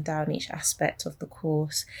 breaking down each aspect of the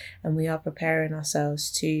course, and we are preparing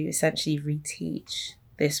ourselves to essentially reteach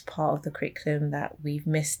this part of the curriculum that we've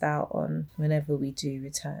missed out on whenever we do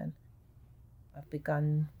return. I've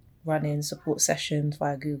begun running support sessions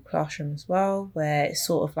via Google Classroom as well, where it's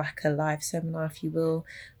sort of like a live seminar, if you will,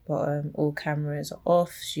 but all cameras are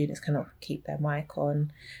off, students cannot keep their mic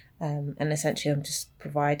on, and essentially I'm just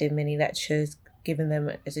providing mini lectures, giving them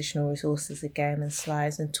additional resources again and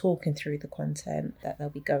slides, and talking through the content that they'll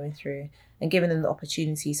be going through, and giving them the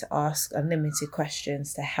opportunity to ask unlimited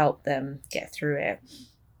questions to help them get through it.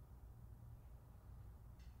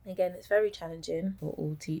 Again, it's very challenging for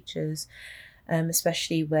all teachers,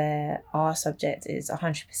 especially where our subject is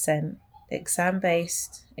 100%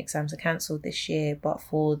 exam-based. Exams are cancelled this year, but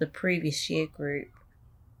for the previous year group,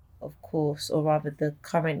 of course, or rather the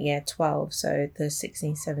current year 12, so the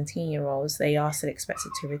 16, 17-year-olds, they are still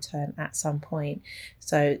expected to return at some point.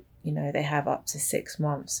 So, they have up to 6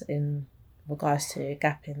 months in regards to a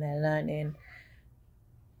gap in their learning.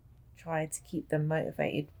 Trying to keep them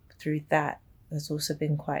motivated through that has also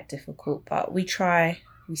been quite difficult, but we try.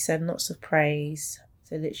 We send lots of praise,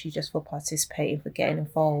 so literally just for participating, for getting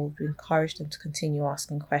involved. We encourage them to continue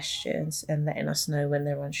asking questions and letting us know when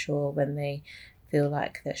they're unsure, when they feel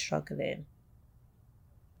like they're struggling.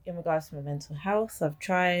 In regards to my mental health, I've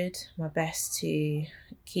tried my best to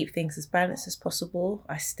keep things as balanced as possible.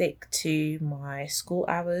 I stick to my school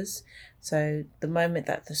hours, so the moment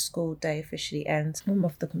that the school day officially ends, I'm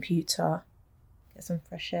off the computer, get some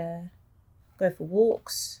fresh air, go for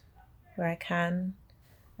walks where I can,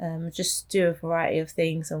 just do a variety of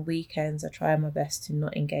things. On weekends, I try my best to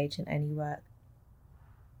not engage in any work.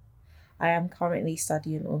 I am currently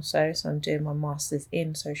studying also, so I'm doing my master's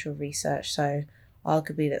in social research, so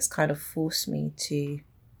arguably that's kind of forced me to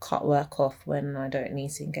cut work off when I don't need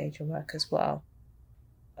to engage in work as well.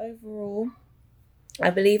 Overall, I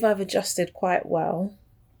believe I've adjusted quite well,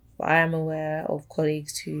 but I am aware of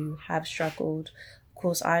colleagues who have struggled. Of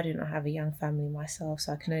course, I do not have a young family myself,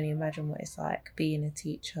 so I can only imagine what it's like being a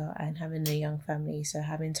teacher and having a young family, so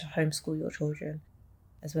having to homeschool your children,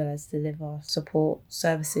 as well as deliver support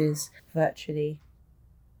services virtually.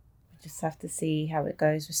 We just have to see how it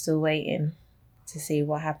goes. We're still waiting to see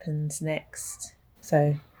what happens next.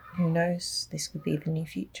 So who knows, this could be the new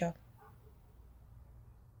future.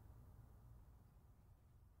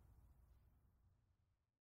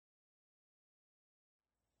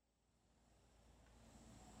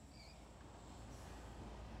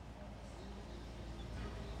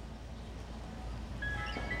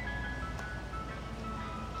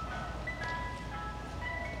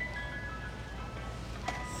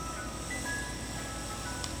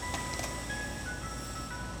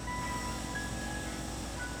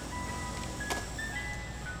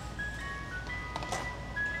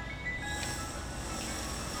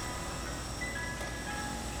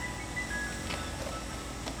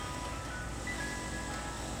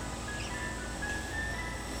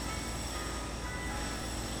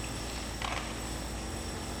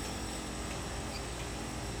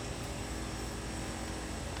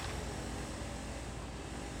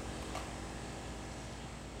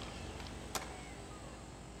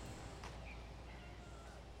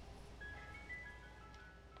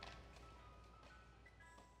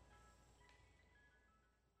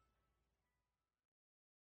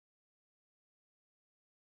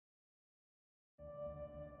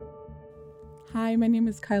 Hi, my name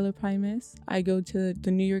is Kyla Primus. I go to the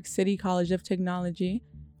New York City College of Technology,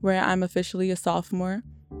 where I'm officially a sophomore.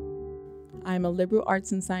 I'm a liberal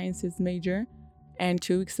arts and sciences major, and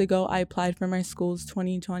 2 weeks ago I applied for my school's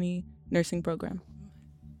 2020 nursing program.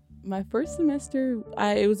 My first semester,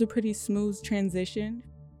 it was a pretty smooth transition.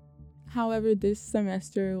 However, this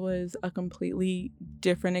semester was a completely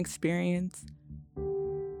different experience.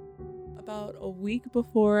 About a week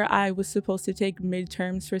before I was supposed to take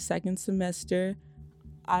midterms for second semester,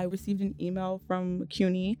 I received an email from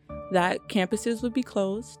CUNY that campuses would be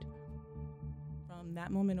closed. From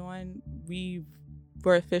that moment on, we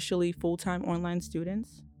were officially full-time online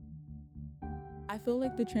students. I feel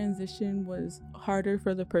like the transition was harder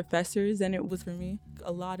for the professors than it was for me.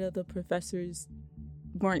 A lot of the professors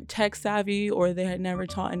weren't tech savvy, or they had never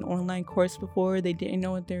taught an online course before. They didn't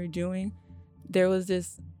know what they were doing. There was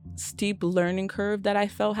this steep learning curve that I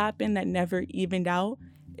felt happened that never evened out.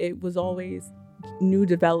 It was always new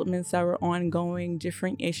developments that were ongoing,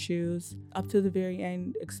 different issues, up to the very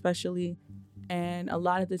end especially. And a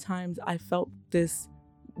lot of the times I felt this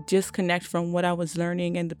disconnect from what I was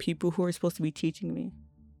learning and the people who were supposed to be teaching me.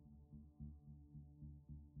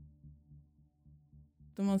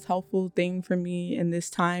 The most helpful thing for me in this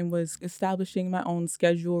time was establishing my own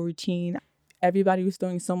schedule routine. Everybody was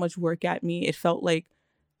throwing so much work at me. It felt like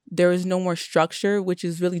there was no more structure, which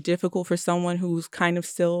is really difficult for someone who's kind of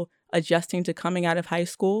still adjusting to coming out of high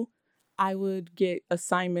school. I would get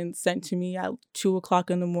assignments sent to me at 2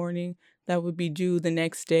 o'clock in the morning that would be due the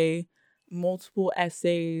next day, multiple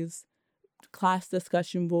essays, class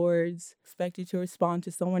discussion boards, expected to respond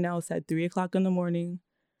to someone else at 3 o'clock in the morning.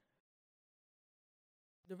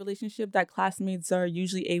 The relationship that classmates are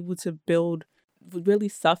usually able to build would really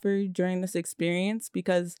suffer during this experience,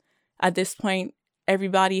 because at this point,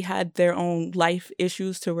 everybody had their own life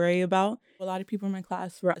issues to worry about. A lot of people in my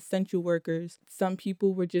class were essential workers. Some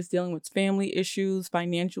people were just dealing with family issues,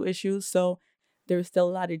 financial issues. So there was still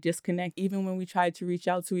a lot of disconnect, even when we tried to reach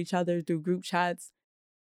out to each other through group chats.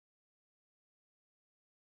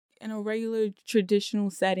 In a regular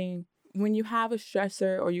traditional setting, when you have a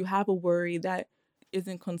stressor or you have a worry that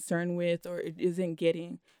isn't concerned with or it isn't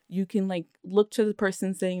getting, you can look to the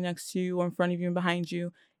person sitting next to you or in front of you and behind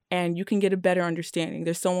you, and you can get a better understanding.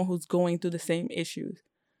 There's someone who's going through the same issues.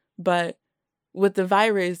 But with the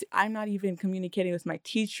virus, I'm not even communicating with my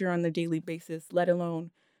teacher on a daily basis, let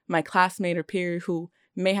alone my classmate or peer who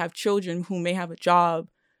may have children, who may have a job.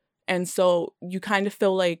 And so you kind of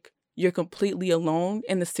feel like you're completely alone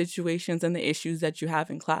in the situations and the issues that you have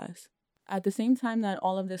in class. At the same time that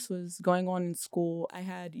all of this was going on in school, I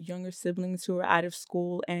had younger siblings who were out of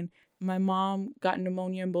school, and my mom got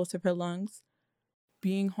pneumonia in both of her lungs.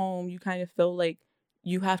 Being home, you kind of feel like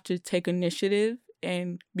you have to take initiative,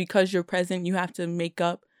 and because you're present, you have to make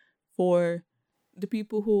up for the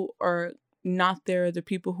people who are not there, the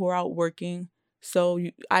people who are out working. So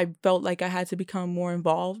I felt like I had to become more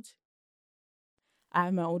involved. I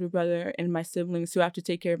have my older brother and my siblings who have to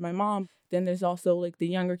take care of my mom. Then there's also the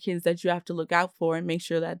younger kids that you have to look out for and make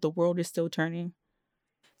sure that the world is still turning.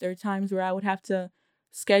 There are times where I would have to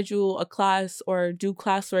schedule a class or do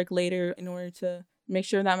classwork later in order to make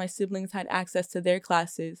sure that my siblings had access to their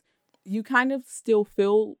classes. You kind of still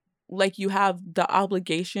feel like you have the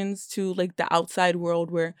obligations to the outside world,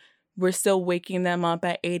 where we're still waking them up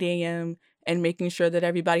at 8 a.m. and making sure that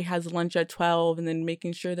everybody has lunch at 12, and then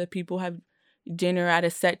making sure that people have dinner at a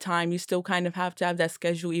set time. You still kind of have to have that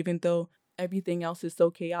schedule, even though everything else is so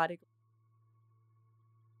chaotic.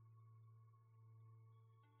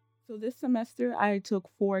 So this semester, I took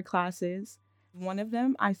 4 classes. One of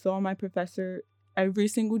them, I saw my professor every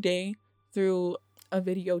single day through a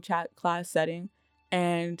video chat class setting.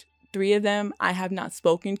 And 3 of them I have not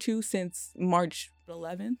spoken to since March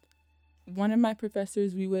 11th. One of my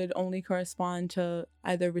professors, we would only correspond to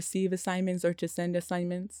either receive assignments or to send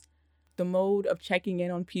assignments. The mode of checking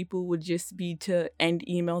in on people would just be to end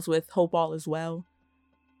emails with "hope all is well."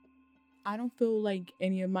 I don't feel like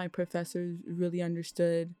any of my professors really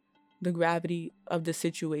understood the gravity of the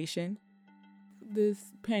situation.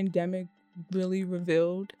 This pandemic really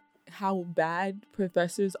revealed how bad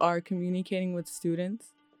professors are communicating with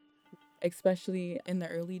students, especially in the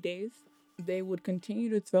early days. They would continue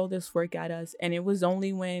to throw this work at us, and it was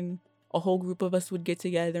only when a whole group of us would get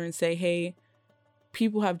together and say, hey,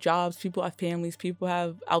 people have jobs, people have families, people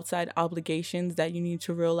have outside obligations that you need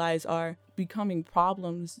to realize are becoming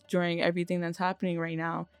problems during everything that's happening right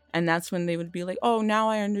now. And that's when they would be like, oh, now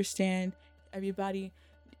I understand. Everybody,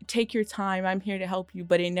 take your time. I'm here to help you.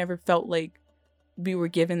 But it never felt like we were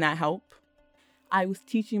given that help. I was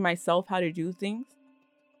teaching myself how to do things.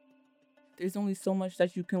 There's only so much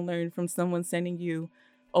that you can learn from someone sending you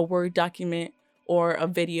a Word document or a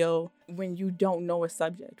video when you don't know a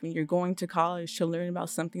subject, when you're going to college to learn about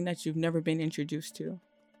something that you've never been introduced to.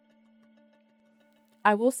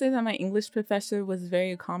 I will say that my English professor was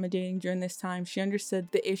very accommodating during this time. She understood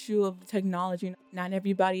the issue of technology. Not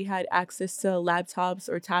everybody had access to laptops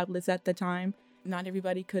or tablets at the time. Not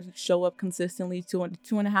everybody could show up consistently to a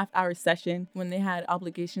 2.5-hour session when they had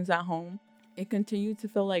obligations at home. It continued to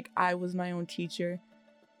feel like I was my own teacher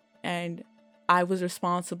and I was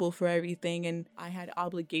responsible for everything and I had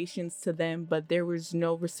obligations to them, but there was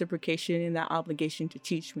no reciprocation in that obligation to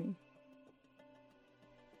teach me.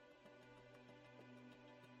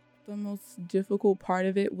 The most difficult part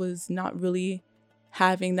of it was not really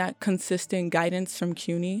having that consistent guidance from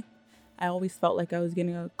CUNY. I always felt like I was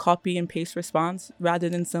getting a copy and paste response rather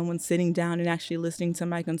than someone sitting down and actually listening to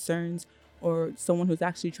my concerns or someone who's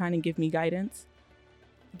actually trying to give me guidance.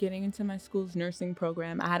 Getting into my school's nursing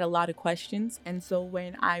program, I had a lot of questions. And so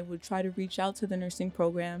when I would try to reach out to the nursing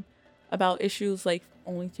program about issues like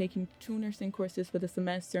only taking 2 nursing courses for the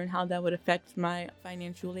semester and how that would affect my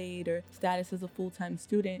financial aid or status as a full-time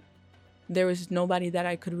student, there was nobody that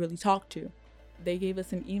I could really talk to. They gave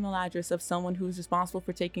us an email address of someone who's responsible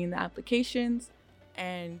for taking the applications,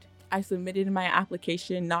 and I submitted my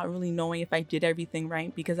application not really knowing if I did everything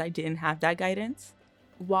right because I didn't have that guidance.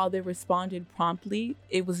 While they responded promptly,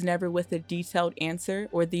 it was never with a detailed answer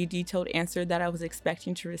or the detailed answer that I was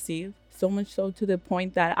expecting to receive. So much so to the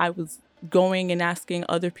point that I was going and asking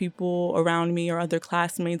other people around me or other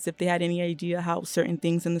classmates if they had any idea how certain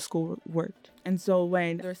things in the school worked. And so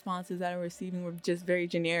when the responses that I was receiving were just very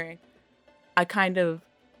generic, I kind of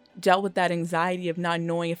dealt with that anxiety of not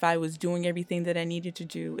knowing if I was doing everything that I needed to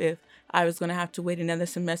do, if I was going to have to wait another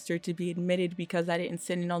semester to be admitted because I didn't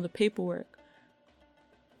send in all the paperwork.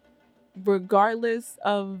 Regardless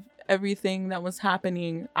of everything that was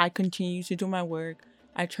happening, I continued to do my work.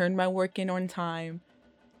 I turned my work in on time.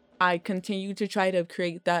 I continued to try to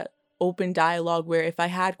create that open dialogue where if I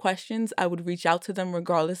had questions, I would reach out to them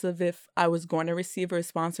regardless of if I was going to receive a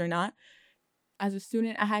response or not. As a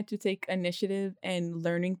student, I had to take initiative in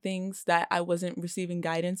learning things that I wasn't receiving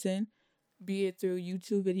guidance in, be it through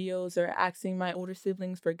YouTube videos or asking my older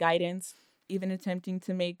siblings for guidance, even attempting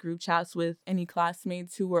to make group chats with any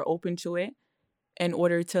classmates who were open to it in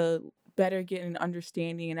order to better get an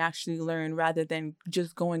understanding and actually learn rather than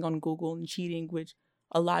just going on Google and cheating, which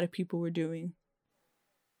a lot of people were doing.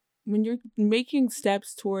 When you're making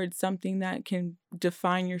steps towards something that can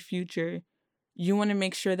define your future, you want to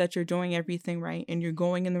make sure that you're doing everything right and you're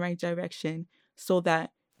going in the right direction so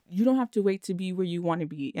that you don't have to wait to be where you want to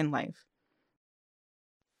be in life.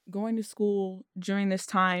 Going to school during this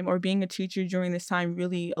time or being a teacher during this time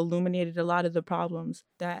really illuminated a lot of the problems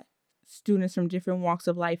that students from different walks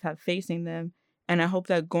of life have facing them. And I hope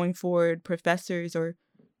that going forward, professors or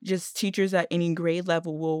just teachers at any grade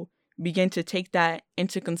level will begin to take that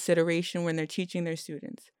into consideration when they're teaching their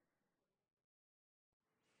students.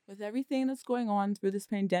 With everything that's going on through this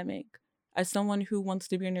pandemic, as someone who wants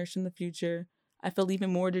to be a nurse in the future, I feel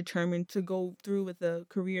even more determined to go through with the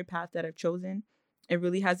career path that I've chosen. It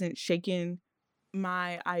really hasn't shaken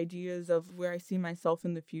my ideas of where I see myself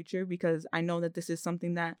in the future because I know that this is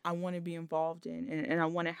something that I want to be involved in and I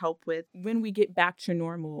want to help with when we get back to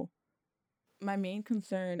normal. My main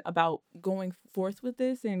concern about going forth with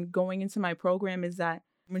this and going into my program is that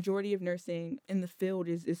majority of nursing in the field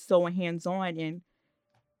is so hands-on, and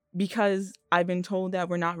because I've been told that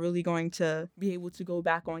we're not really going to be able to go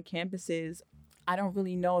back on campuses, I don't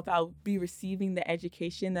really know if I'll be receiving the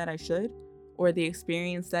education that I should or the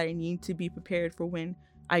experience that I need to be prepared for when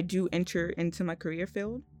I do enter into my career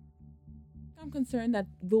field. I'm concerned that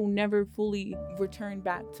we'll never fully return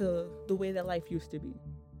back to the way that life used to be.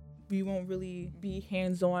 We won't really be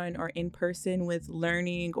hands-on or in person with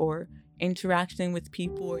learning or interacting with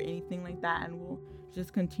people or anything like that, and we'll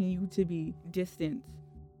just continue to be distant.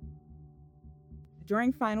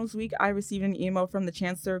 During finals week, I received an email from the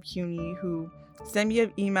Chancellor of CUNY who sent me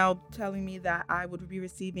an email telling me that I would be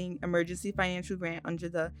receiving emergency financial grant under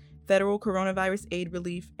the Federal Coronavirus Aid,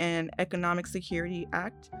 Relief, and Economic Security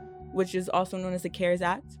Act, which is also known as the CARES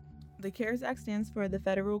Act. The CARES Act stands for the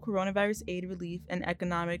Federal Coronavirus Aid, Relief, and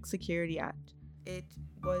Economic Security Act. It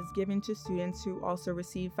was given to students who also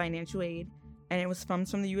receive financial aid, and it was funds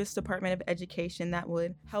from the U.S. Department of Education that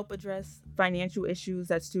would help address financial issues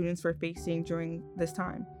that students were facing during this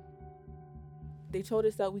time. They told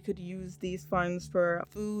us that we could use these funds for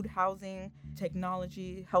food, housing,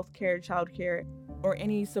 technology, healthcare, childcare, or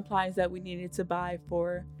any supplies that we needed to buy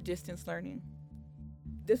for distance learning.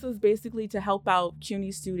 This was basically to help out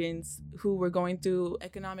CUNY students who were going through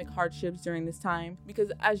economic hardships during this time.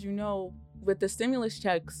 Because as you know, with the stimulus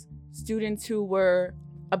checks, students who were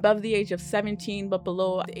above the age of 17 but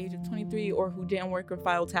below the age of 23 or who didn't work or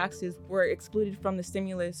file taxes were excluded from the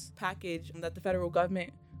stimulus package that the federal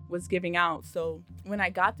government was giving out. So when I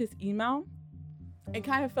got this email, it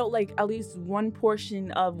kind of felt like at least one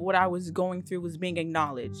portion of what I was going through was being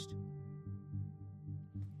acknowledged.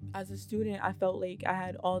 As a student, I felt like I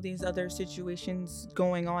had all these other situations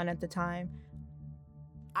going on at the time.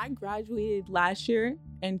 I graduated last year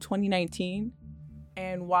in 2019.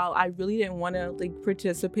 And while I really didn't want to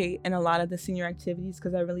participate in a lot of the senior activities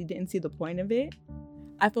because I really didn't see the point of it,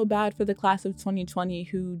 I feel bad for the class of 2020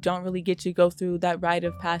 who don't really get to go through that rite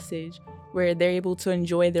of passage where they're able to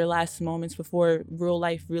enjoy their last moments before real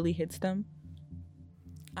life really hits them.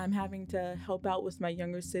 I'm having to help out with my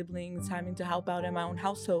younger siblings, having to help out in my own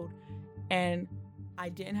household. And I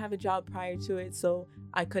didn't have a job prior to it, so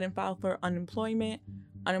I couldn't file for unemployment.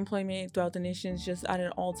 Unemployment throughout the nation is just at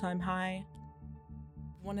an all-time high.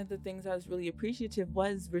 One of the things I was really appreciative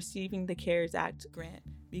was receiving the CARES Act grant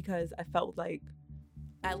because I felt like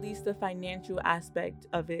at least the financial aspect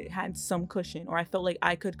of it had some cushion, or I felt like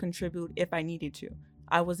I could contribute if I needed to.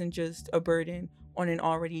 I wasn't just a burden on an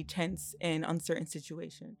already tense and uncertain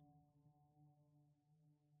situation.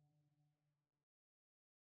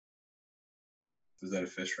 Was that a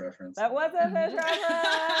fish reference? That was a fish reference!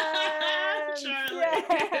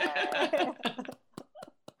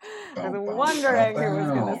 I was wondering who was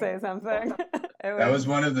going to say something. That was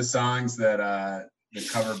one of the songs that the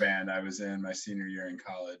cover band I was in my senior year in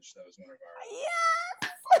college. That was one of our. Yes!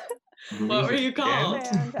 What were you called?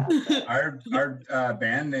 Our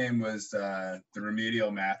band name was the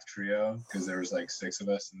Remedial Math Trio because there was 6 of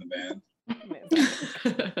us in the band.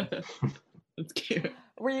 That's cute.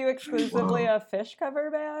 Were you exclusively a fish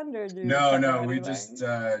cover band, or did you? No. We just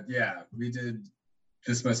we did.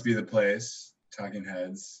 This Must Be the Place. Talking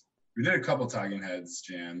Heads. We did a couple Talking Heads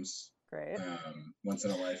jams. Great. Once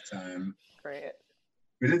in a Lifetime. Great.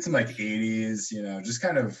 We did some 80s, just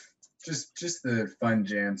kind of just the fun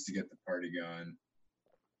jams to get the party going.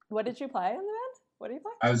 What did you play in the band? What do you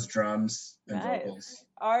play? I was drums and nice. vocals.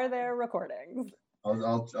 Are there recordings?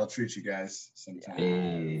 I'll treat you guys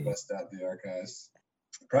sometime. Bust out the archives.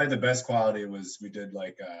 Probably the best quality was we did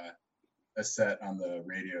a set on the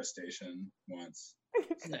radio station once.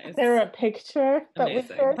 Nice. Is there a picture that we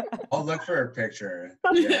could? I'll look for a picture.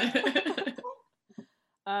 Yeah.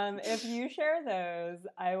 If you share those,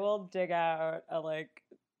 I will dig out a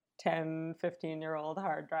 10, 15-year-old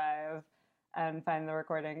hard drive and find the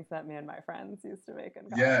recordings that me and my friends used to make in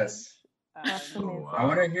college. Yes. I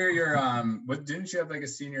want to hear your what didn't you have a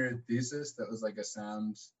senior thesis that was a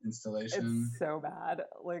sound installation? It's so bad.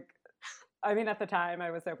 I mean, at the time, I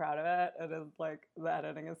was so proud of it. It is the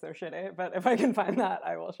editing is so shitty. But if I can find that,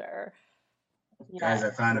 I will share. Guys, I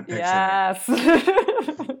found a picture. Yes.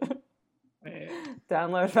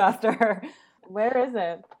 Download faster. Where is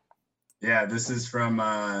it? Yeah, this is from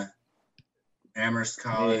Amherst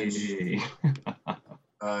College,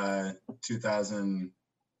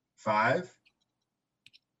 2005.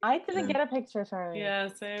 I didn't get a picture, Charlie. Yeah,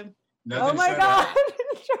 same. Oh my God.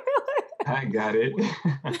 I got it.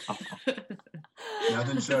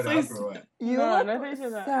 Nothing showed up or what? You look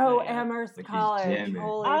so Amherst College.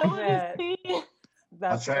 Holy shit.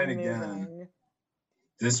 I'll try it again.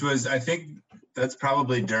 This was, I think that's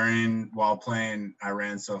probably while playing I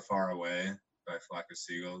Ran So Far Away by Flock of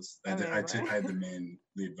Seagulls. I had the main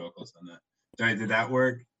lead vocals on that. Did that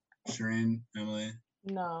work, Shireen, Emily?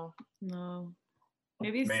 No.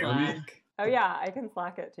 Maybe Slack. Oh yeah, I can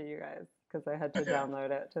Slack it to you guys because I had to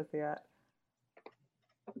download it to see it.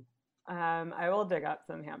 I will dig up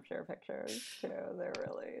some Hampshire pictures too. They're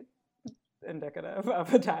really indicative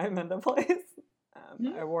of a time and a place.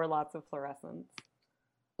 I wore lots of fluorescents.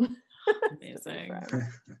 Amazing.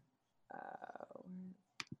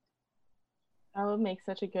 That would make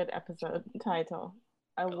such a good episode title.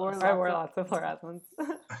 I wore lots of fluorescents.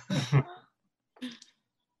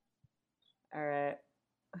 All right.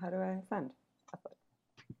 How do I send?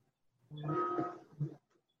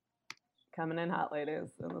 Coming in hot, ladies,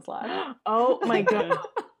 in the Slack. Oh my God.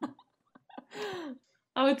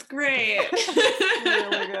 Oh, it's great.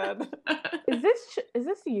 Really good. Is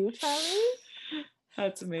this you, Charlie?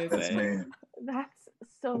 That's amazing. That's me. That's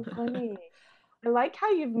so funny. I like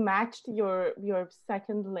how you've matched your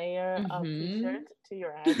second layer of t-shirt to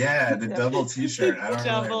your head. Yeah, the double t-shirt. I don't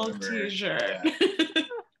double really remember. t-shirt. Yeah.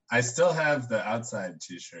 I still have the outside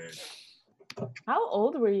t-shirt. How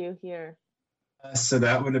old were you here? So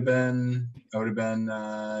that would have been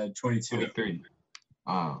 22. 23.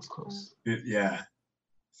 Oh, it's close. Yeah,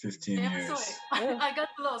 15 years. Sorry, I got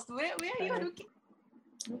lost. Where are you looking?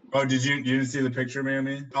 Oh, you didn't see the picture,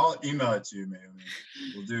 Mayumi? I'll email it to you, Mayumi.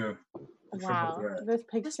 We'll do. Wow, this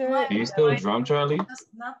picture. Are you still drunk, Charlie? Just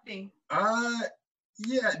nothing.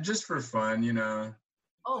 Yeah, just for fun, you know.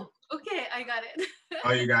 Oh, okay, I got it.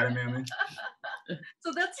 Oh, you got it, Mayumi?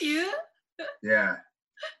 So that's you? Yeah.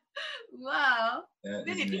 Wow, That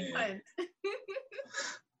very is me. different.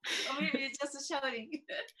 Or maybe it's just shouting.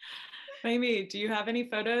 Maybe, do you have any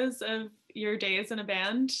photos of your days in a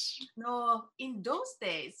band? No, in those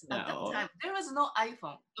days, at that No. time, there was no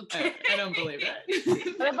iPhone. Okay. I don't believe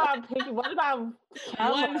it. What about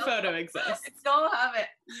one photo exists? Don't have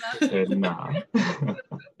it. Nah.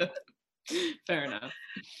 Fair enough.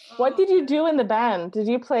 What did you do in the band? Did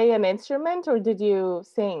you play an instrument or did you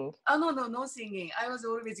sing? Oh, no singing. I was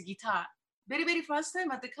always guitar. Very first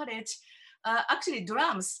time at the college, actually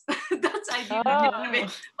drums. That's I did a little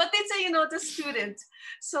bit. But it's the student.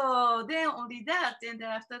 So then only that, and then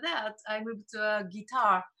after that, I moved to a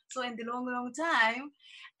guitar. So in the long time,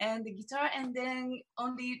 and the guitar, and then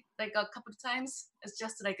only like a couple of times, it's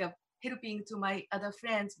just like a helping to my other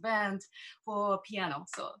friends' band for piano.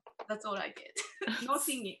 So that's all I did. No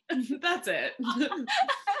singing. That's it.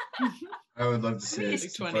 I would love to see Like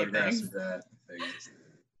some 20 photographs things. of that.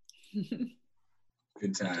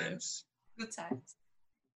 Good times. Good times.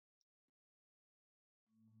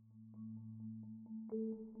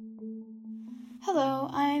 Hello,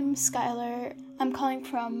 I'm Skylar. I'm calling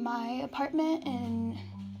from my apartment in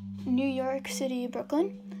New York City,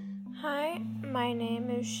 Brooklyn. Hi, my name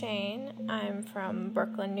is Shane. I'm from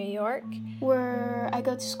Brooklyn, New York. Where I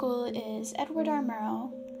go to school is Edward R.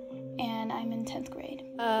 Murrow, and I'm in 10th grade.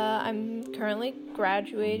 I'm currently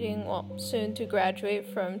graduating, soon to graduate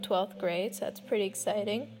from 12th grade, so that's pretty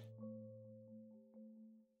exciting.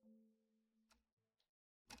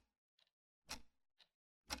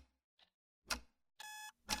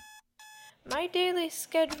 My daily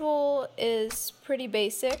schedule is pretty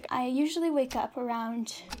basic. I usually wake up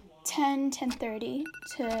around 10:30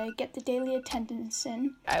 to get the daily attendance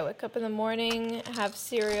in. I wake up in the morning, have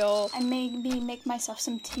cereal. I maybe make myself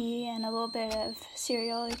some tea and a little bit of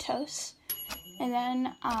cereal or toast. And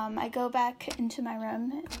then I go back into my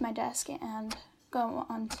room, to my desk, and go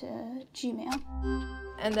onto Gmail.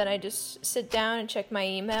 And then I just sit down and check my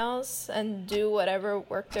emails and do whatever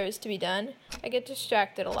work there is to be done. I get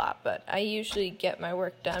distracted a lot, but I usually get my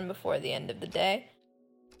work done before the end of the day.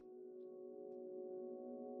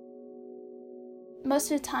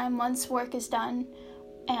 Most of the time, once work is done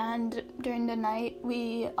and during the night,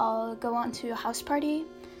 we all go on to a house party.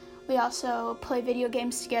 We also play video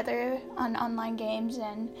games together on online games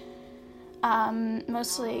and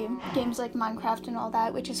mostly games like Minecraft and all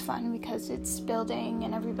that, which is fun because it's building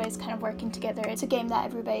and everybody's kind of working together. It's a game that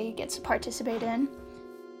everybody gets to participate in.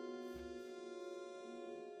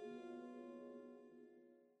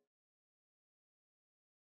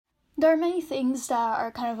 There are many things that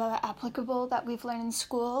are kind of applicable that we've learned in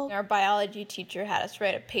school. Our biology teacher had us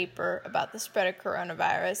write a paper about the spread of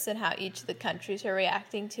coronavirus and how each of the countries are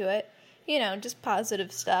reacting to it. You know, just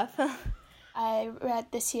positive stuff. I read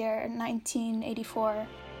this year, 1984.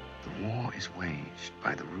 The war is waged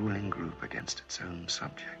by the ruling group against its own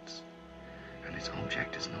subjects, and its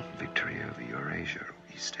object is not victory over Eurasia or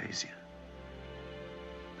Eastasia,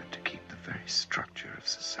 but to keep the very structure of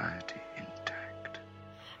society intact.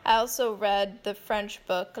 I also read the French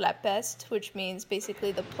book La Peste, which means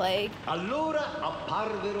basically the plague. Allora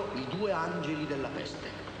apparvero I due angeli della peste.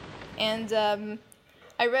 And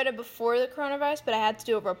I read it before the coronavirus, but I had to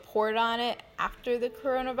do a report on it after the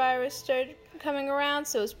coronavirus started coming around,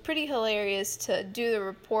 so it was pretty hilarious to do the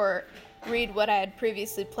report, read what I had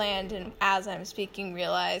previously planned, and as I'm speaking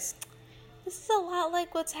realize this is a lot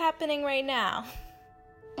like what's happening right now.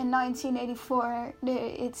 In 1984,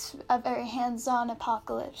 it's a very hands-on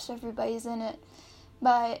apocalypse. Everybody's in it.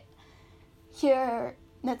 But here,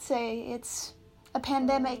 let's say it's a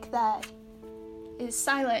pandemic that is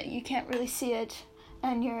silent. You can't really see it,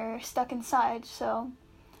 and you're stuck inside, so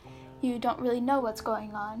you don't really know what's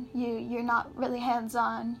going on. You're not really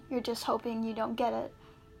hands-on. You're just hoping you don't get it.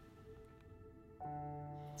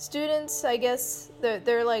 Students, I guess,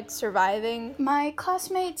 they're like surviving. My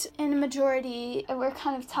classmates, in a majority, were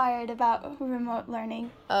kind of tired about remote learning.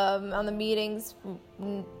 On the meetings,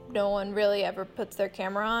 no one really ever puts their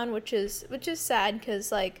camera on, which is sad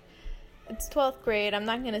because like it's 12th grade. I'm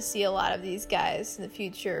not gonna see a lot of these guys in the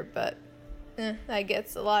future, but I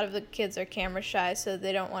guess a lot of the kids are camera shy, so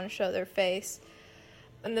they don't want to show their face.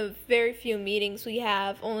 In the very few meetings we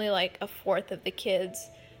have, only like a fourth of the kids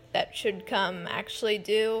that should come actually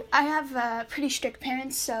do? I have pretty strict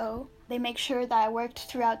parents, so they make sure that I worked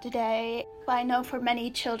throughout the day. But I know for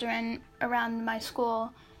many children around my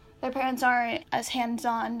school, their parents aren't as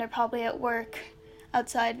hands-on. They're probably at work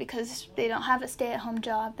outside because they don't have a stay-at-home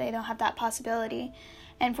job. They don't have that possibility.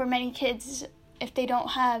 And for many kids, if they don't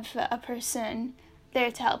have a person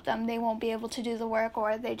there to help them, they won't be able to do the work,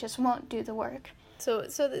 or they just won't do the work. So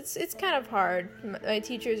it's kind of hard. My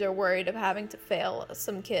teachers are worried of having to fail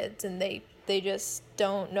some kids, and they just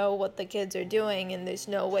don't know what the kids are doing, and there's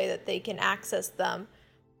no way that they can access them.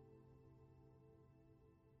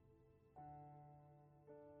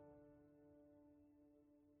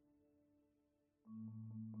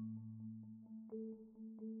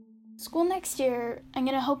 School next year, I'm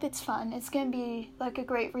gonna hope it's fun. It's gonna be like a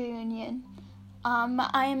great reunion.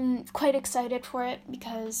 I'm quite excited for it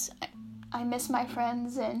because I miss my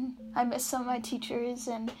friends and I miss some of my teachers,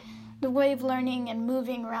 and the way of learning and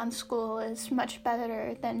moving around school is much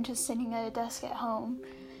better than just sitting at a desk at home.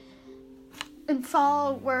 In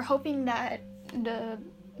fall, we're hoping that the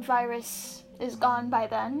virus is gone by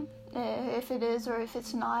then, if it is or if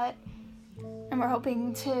it's not, and we're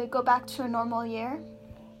hoping to go back to a normal year.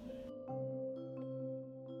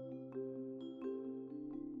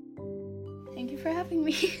 Thank you for having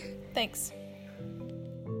me. Thanks.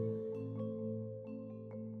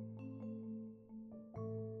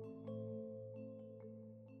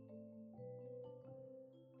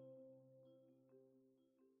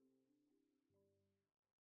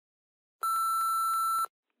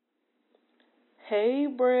 Hey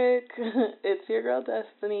Brick, it's your girl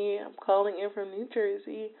Destiny. I'm calling in from New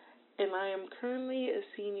Jersey, and I am currently a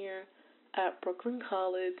senior at Brooklyn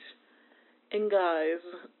College. And guys,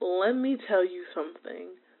 let me tell you something.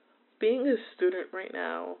 Being a student right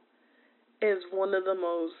now is one of the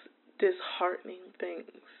most disheartening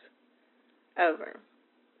things ever.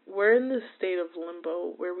 We're in this state of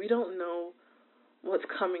limbo where we don't know what's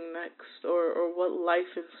coming next or what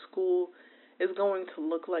life in school is going to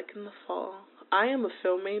look like in the fall. I am a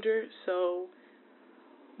film major, so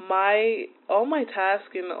all my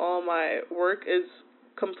tasks and all my work is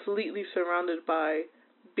completely surrounded by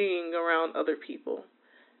being around other people.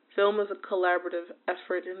 Film is a collaborative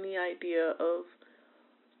effort, and the idea of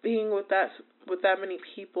being with that many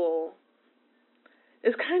people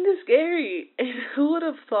is kind of scary. And who would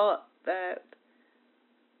have thought that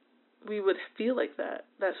we would feel like that?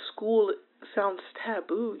 That school sounds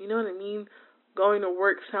taboo, you know what I mean? Going to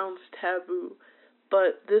work sounds taboo.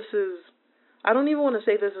 But I don't even want to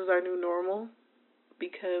say this is our new normal,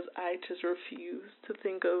 because I just refuse to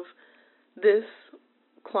think of this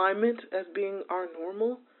climate as being our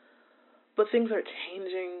normal. But things are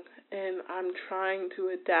changing, and I'm trying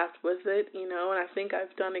to adapt with it, and I think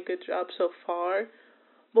I've done a good job so far.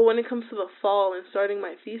 But when it comes to the fall and starting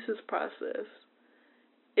my thesis process,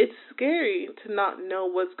 it's scary to not know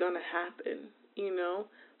what's going to happen,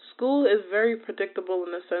 School is very predictable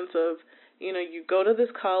in the sense of, you go to this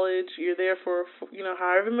college, you're there for,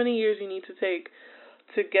 however many years you need to take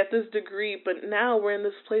to get this degree, but now we're in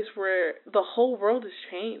this place where the whole world has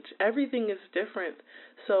changed. Everything is different.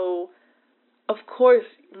 So, of course,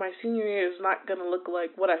 my senior year is not going to look like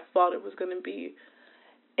what I thought it was going to be.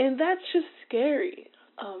 And that's just scary.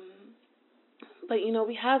 But,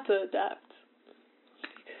 we have to adapt.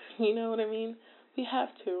 You know what I mean? We have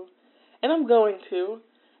to. And I'm going to.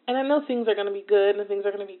 And I know things are going to be good and things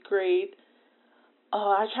are going to be great.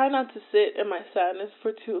 I try not to sit in my sadness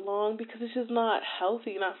for too long because it's just not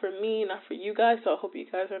healthy, not for me, not for you guys, so I hope you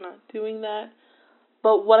guys are not doing that.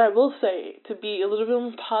 But what I will say, to be a little bit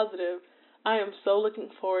more positive, I am so looking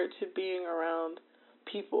forward to being around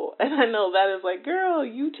people. And I know that is like, girl,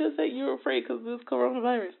 you just said you were afraid because of this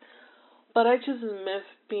coronavirus. But I just miss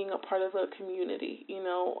being a part of a community,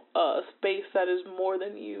 a space that is more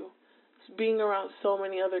than you. Being around so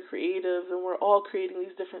many other creatives, and we're all creating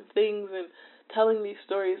these different things and telling these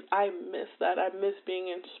stories. I miss that. I miss being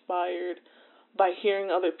inspired by hearing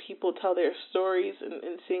other people tell their stories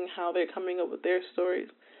and seeing how they're coming up with their stories.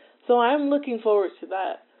 So I'm looking forward to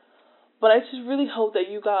that. But I just really hope that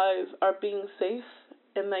you guys are being safe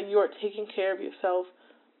and that you are taking care of yourself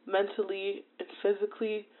mentally and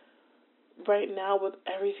physically right now with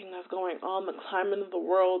everything that's going on, the climate of the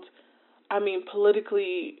world. I mean,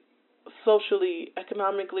 politically, socially,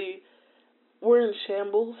 economically, we're in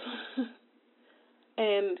shambles.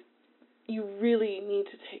 And you really need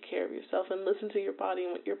to take care of yourself and listen to your body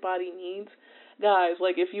and what your body needs. Guys,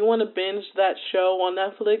 if you want to binge that show on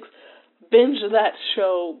Netflix, binge that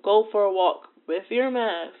show. Go for a walk with your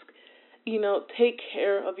mask take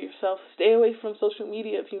care of yourself. Stay away from social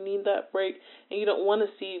media if you need that break and you don't want to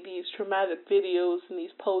see these traumatic videos and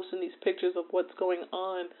these posts and these pictures of what's going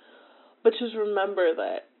on. But just remember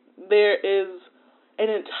that there is an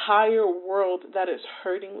entire world that is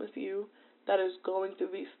hurting with you, that is going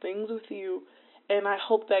through these things with you, and I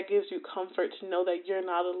hope that gives you comfort to know that you're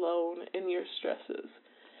not alone in your stresses.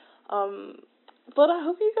 But I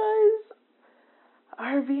hope you guys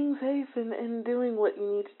are being safe and doing what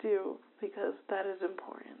you need to do, because that is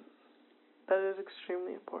important. That is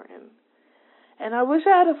extremely important. And I wish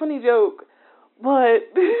I had a funny joke,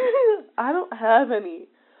 but I don't have any.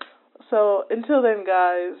 So until then,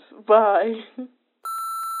 guys, bye.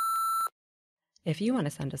 If you want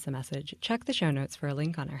to send us a message, check the show notes for a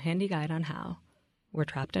link on our handy guide on how. We're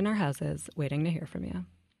trapped in our houses, waiting to hear from you.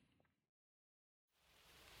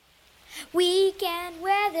 Weekend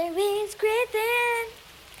weather with Griffin.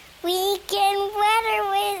 Weekend weather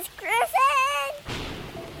with Griffin.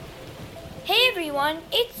 Hey everyone,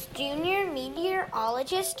 it's Junior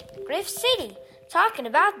Meteorologist Griff City talking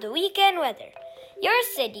about the weekend weather. Your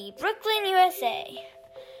city, Brooklyn, USA.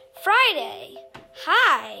 Friday,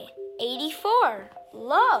 high 84,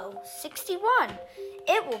 low 61.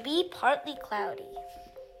 It will be partly cloudy.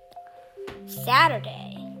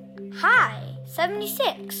 Saturday, high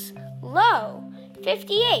 76, low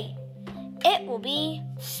 58. It will be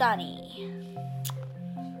sunny.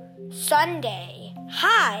 Sunday,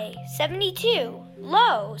 high 72,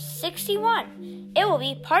 low 61. It will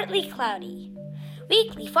be partly cloudy.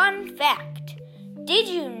 Weekly fun fact. Did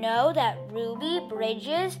you know that Ruby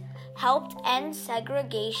Bridges helped end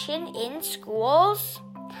segregation in schools?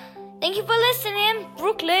 Thank you for listening,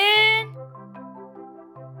 Brooklyn!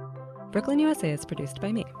 Brooklyn, USA is produced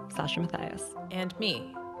by me, Sasha Matthias. And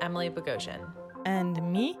me, Emily Bogosian. And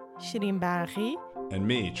me, Shireen Barahi. And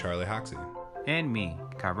me, Charlie Hoxie. And me,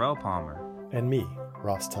 Kyrell Palmer. And me,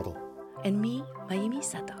 Ross Tuttle. And me, Mayumi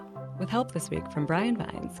Sato. With help this week from Brian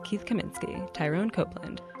Vines, Keith Kaminsky, Tyrone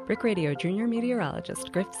Copeland, Brick Radio Junior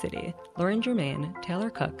Meteorologist Griff City, Lauren Germain, Taylor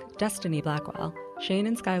Cook, Destiny Blackwell, Shane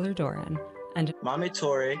and Skylar Doran, and Mami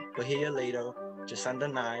Torre, Bahia Leto,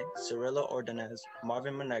 Jacinda Nye, Cirilla Ordonez,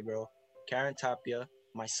 Marvin Monegro, Karen Tapia,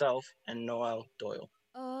 myself, and Noel Doyle.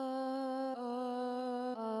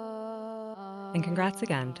 And congrats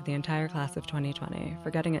again to the entire class of 2020 for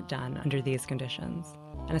getting it done under these conditions.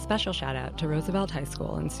 And a special shout out to Roosevelt High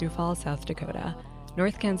School in Sioux Falls, South Dakota,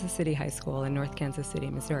 North Kansas City High School in North Kansas City,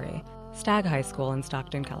 Missouri, Stagg High School in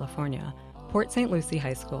Stockton, California, Port St. Lucie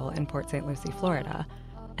High School in Port St. Lucie, Florida,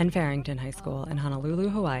 and Farrington High School in Honolulu,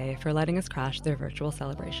 Hawaii for letting us crash their virtual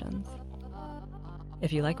celebrations.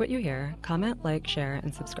 If you like what you hear, comment, like, share,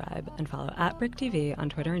 and subscribe, and follow @BrickTV on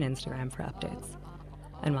Twitter and Instagram for updates.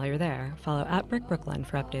 And while you're there, follow @BrickBrooklyn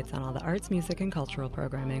for updates on all the arts, music, and cultural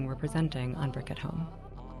programming we're presenting on Brick at Home.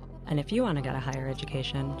 And if you want to get a higher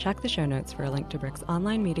education, check the show notes for a link to Brick's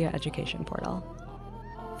online media education portal.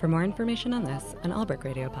 For more information on this and all Brick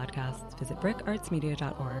Radio podcasts, visit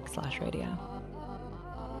brickartsmedia.org/radio.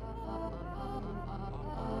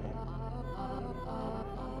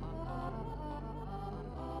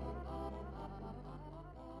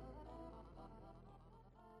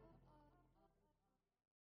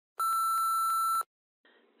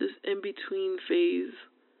 This in-between phase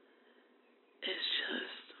is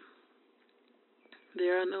just,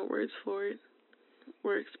 there are no words for it.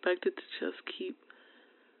 We're expected to just keep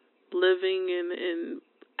living and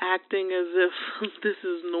acting as if this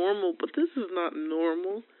is normal, but this is not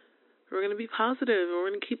normal. We're going to be positive, and we're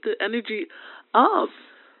going to keep the energy up,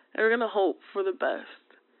 and we're going to hope for the best.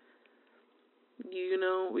 You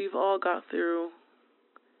know, we've all got through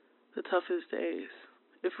the toughest days.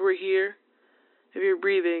 If we're here, if you're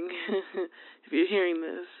breathing, if you're hearing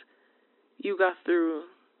this, you got through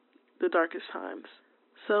the darkest times.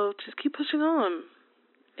 So just keep pushing on.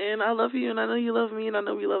 And I love you, and I know you love me, and I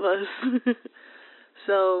know we love us.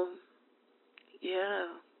 So, yeah.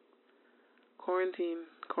 Quarantine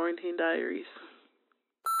diaries.